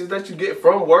applications that you get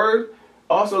from Word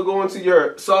also go into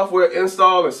your software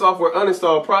install and software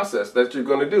uninstall process that you're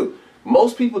going to do.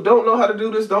 Most people don't know how to do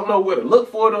this, don't know where to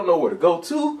look for, don't know where to go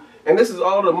to, and this is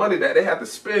all the money that they have to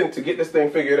spend to get this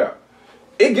thing figured out.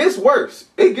 It gets worse.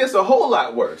 It gets a whole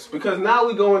lot worse because now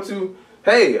we go into,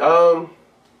 hey,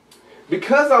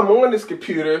 because I'm on this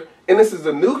computer and this is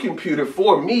a new computer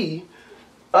for me,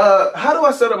 how do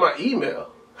I set up my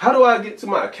email? How do I get to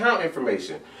my account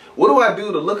information? What do I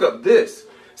do to look up this?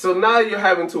 So now you're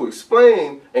having to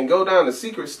explain and go down the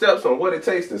secret steps on what it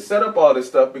takes to set up all this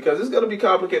stuff, because it's going to be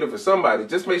complicated for somebody.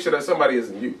 Just make sure that somebody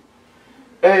isn't you.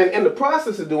 And in the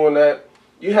process of doing that,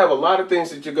 you have a lot of things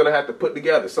that you're going to have to put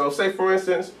together. So say, for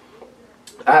instance,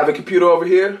 I have a computer over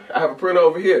here. I have a printer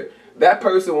over here. That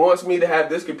person wants me to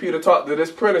have this computer talk to this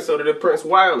printer so that it prints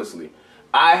wirelessly.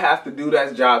 I have to do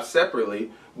that job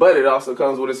separately, but it also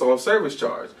comes with its own service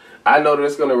charge. I know that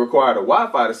it's going to require the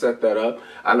Wi-Fi to set that up.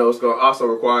 I know it's going to also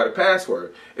require the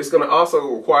password. It's going to also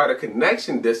require the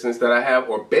connection distance that I have,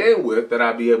 or bandwidth that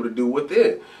I'll be able to do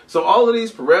within. So all of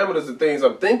these parameters are things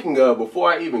I'm thinking of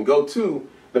before I even go to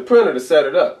the printer to set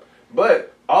it up.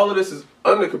 But all of this is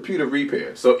under computer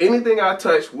repair. So anything I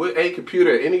touch with a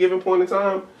computer at any given point in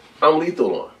time, I'm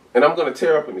lethal on. And I'm going to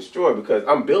tear up and destroy, because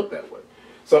I'm built that way.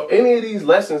 So any of these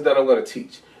lessons that I'm going to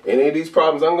teach, any of these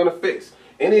problems I'm going to fix,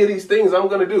 any of these things I'm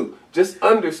going to do, just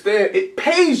understand it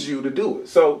pays you to do it.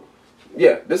 So,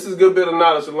 yeah, this is a good bit of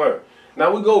knowledge to learn.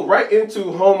 Now we go right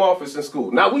into home office and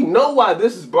school. Now we know why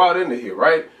this is brought into here,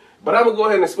 right? But I'm going to go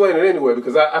ahead and explain it anyway,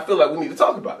 because I feel like we need to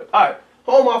talk about it. All right,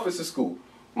 home office and school.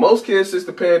 Most kids since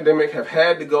the pandemic have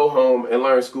had to go home and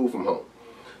learn school from home.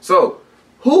 So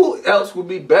who else would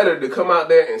be better to come out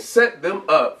there and set them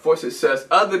up for success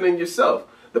other than yourself?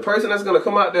 The person that's going to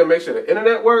come out there and make sure the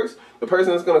internet works, the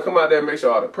person that's going to come out there and make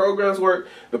sure all the programs work,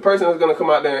 the person that's going to come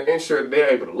out there and ensure that they're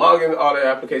able to log into all their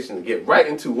applications and get right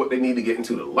into what they need to get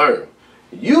into to learn.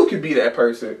 You could be that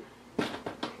person,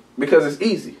 because it's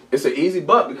easy. It's an easy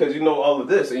buck, because you know all of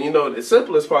this. And you know the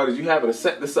simplest part is you having to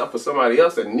set this up for somebody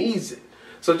else that needs it.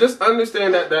 So just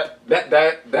understand that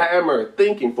diameter of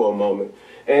thinking for a moment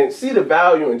and see the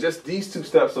value in just these two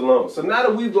steps alone. So now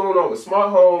that we've gone over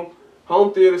smart home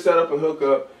theater setup and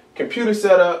hookup, computer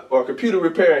setup or computer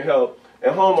repair and help,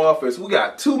 and home office, we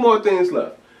got two more things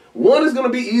left. One is going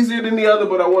to be easier than the other,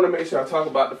 but I want to make sure I talk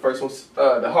about the first one,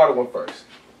 the harder one first.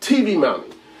 TV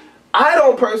mounting. I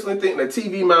don't personally think that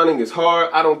TV mounting is hard.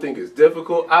 I don't think it's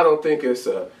difficult. I don't think it's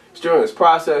a strenuous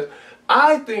process.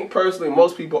 I think personally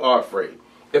most people are afraid.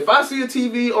 If I see a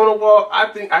TV on a wall, I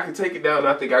think I can take it down and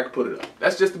I think I can put it up.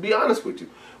 That's just to be honest with you.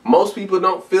 Most people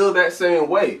don't feel that same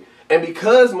way. And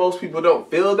because most people don't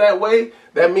feel that way,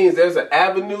 that means there's an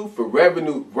avenue for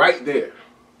revenue right there.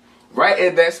 Right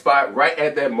at that spot, right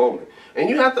at that moment. And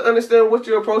you have to understand what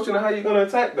you're approaching and how you're going to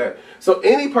attack that. So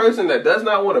any person that does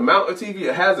not want to mount a TV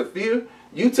or has a fear,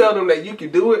 you tell them that you can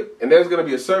do it, and there's going to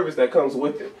be a service that comes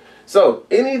with it. So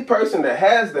any person that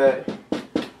has that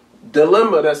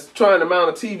dilemma that's trying to mount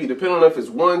a TV, depending on if it's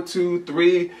 1, 2,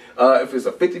 3, if it's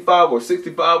a 55 or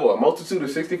 65 or a multitude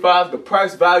of 65, the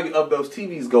price value of those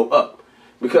TVs go up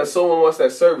because someone wants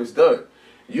that service done.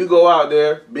 You go out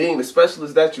there, being the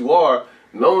specialist that you are,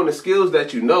 knowing the skills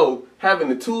that you know, having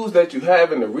the tools that you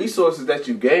have and the resources that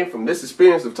you gain from this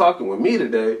experience of talking with me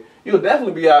today, you'll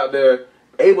definitely be out there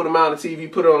able to mount a TV,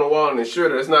 put it on the wall, and ensure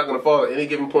that it's not going to fall at any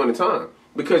given point in time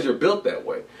because you're built that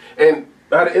way. And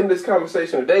by the end of this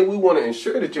conversation today, we want to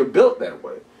ensure that you're built that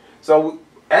way. So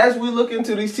as we look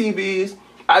into these TVs,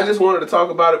 I just wanted to talk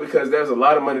about it because there's a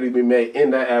lot of money to be made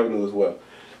in that avenue as well.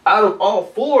 Out of all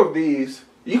 4 of these,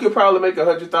 you could probably make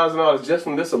 $100,000 just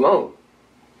from this alone.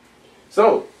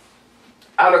 So,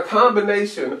 out of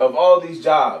combination of all these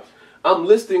jobs, I'm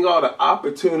listing all the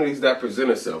opportunities that present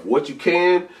itself. What you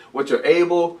can, what you're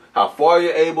able, how far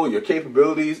you're able, your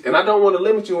capabilities. And I don't want to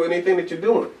limit you on anything that you're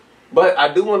doing. But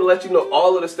I do want to let you know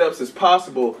all of the steps is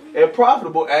possible and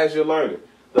profitable as you're learning.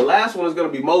 The last one is going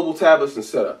to be mobile tablets and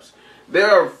setups. There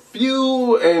are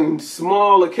few and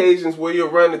small occasions where you're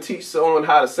running to teach someone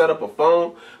how to set up a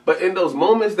phone. But in those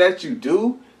moments that you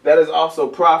do, that is also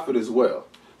profit as well.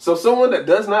 So someone that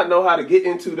does not know how to get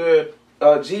into their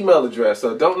Gmail address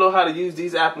or don't know how to use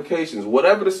these applications,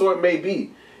 whatever the sort may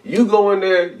be, you go in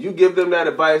there, you give them that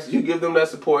advice, you give them that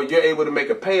support, you're able to make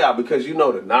a payout because you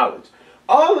know the knowledge.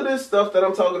 All of this stuff that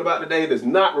I'm talking about today does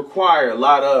not require a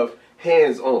lot of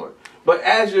hands-on. But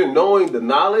as you're knowing the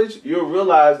knowledge, you'll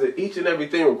realize that each and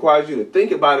everything requires you to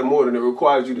think about it more than it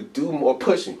requires you to do more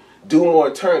pushing, do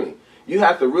more turning. You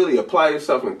have to really apply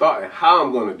yourself in thought and how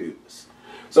I'm going to do this.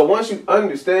 So once you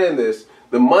understand this,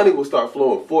 the money will start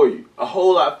flowing for you a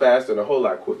whole lot faster and a whole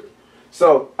lot quicker.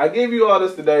 So I gave you all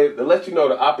this today to let you know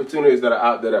the opportunities that are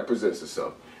out there that presents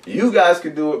itself. You guys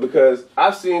can do it because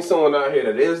I've seen someone out here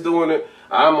that is doing it.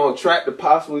 I'm on track to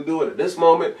possibly do it at this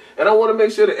moment. And I want to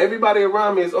make sure that everybody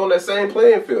around me is on that same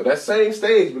playing field, that same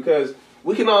stage, because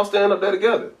we can all stand up there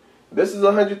together. This is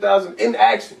 100,000 in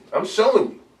action. I'm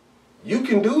showing you. You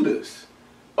can do this.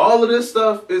 All of this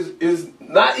stuff is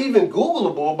not even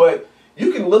Googleable, but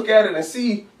You can look at it and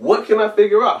see, what can I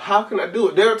figure out? How can I do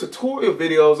it? There are tutorial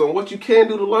videos on what you can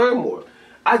do to learn more.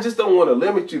 I just don't want to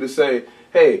limit you to say,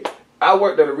 hey, I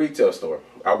worked at a retail store.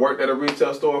 I worked at a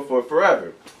retail store for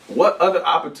forever. What other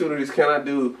opportunities can I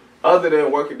do other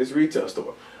than work at this retail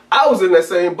store? I was in that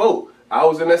same boat. I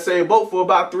was in that same boat for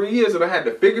about 3 years, and I had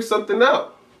to figure something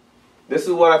out. This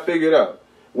is what I figured out.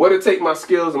 Where to take my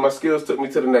skills, and my skills took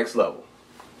me to the next level.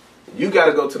 You got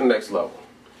to go to the next level.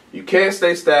 You can't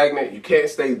stay stagnant. You can't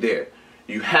stay there.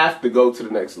 You have to go to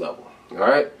the next level. All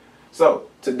right? So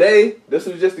today, this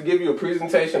was just to give you a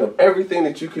presentation of everything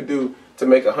that you could do to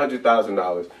make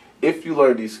 $100,000 if you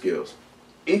learn these skills.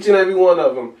 Each and every one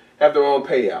of them have their own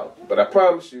payout. But I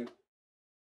promise you.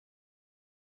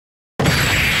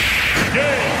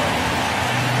 Yeah.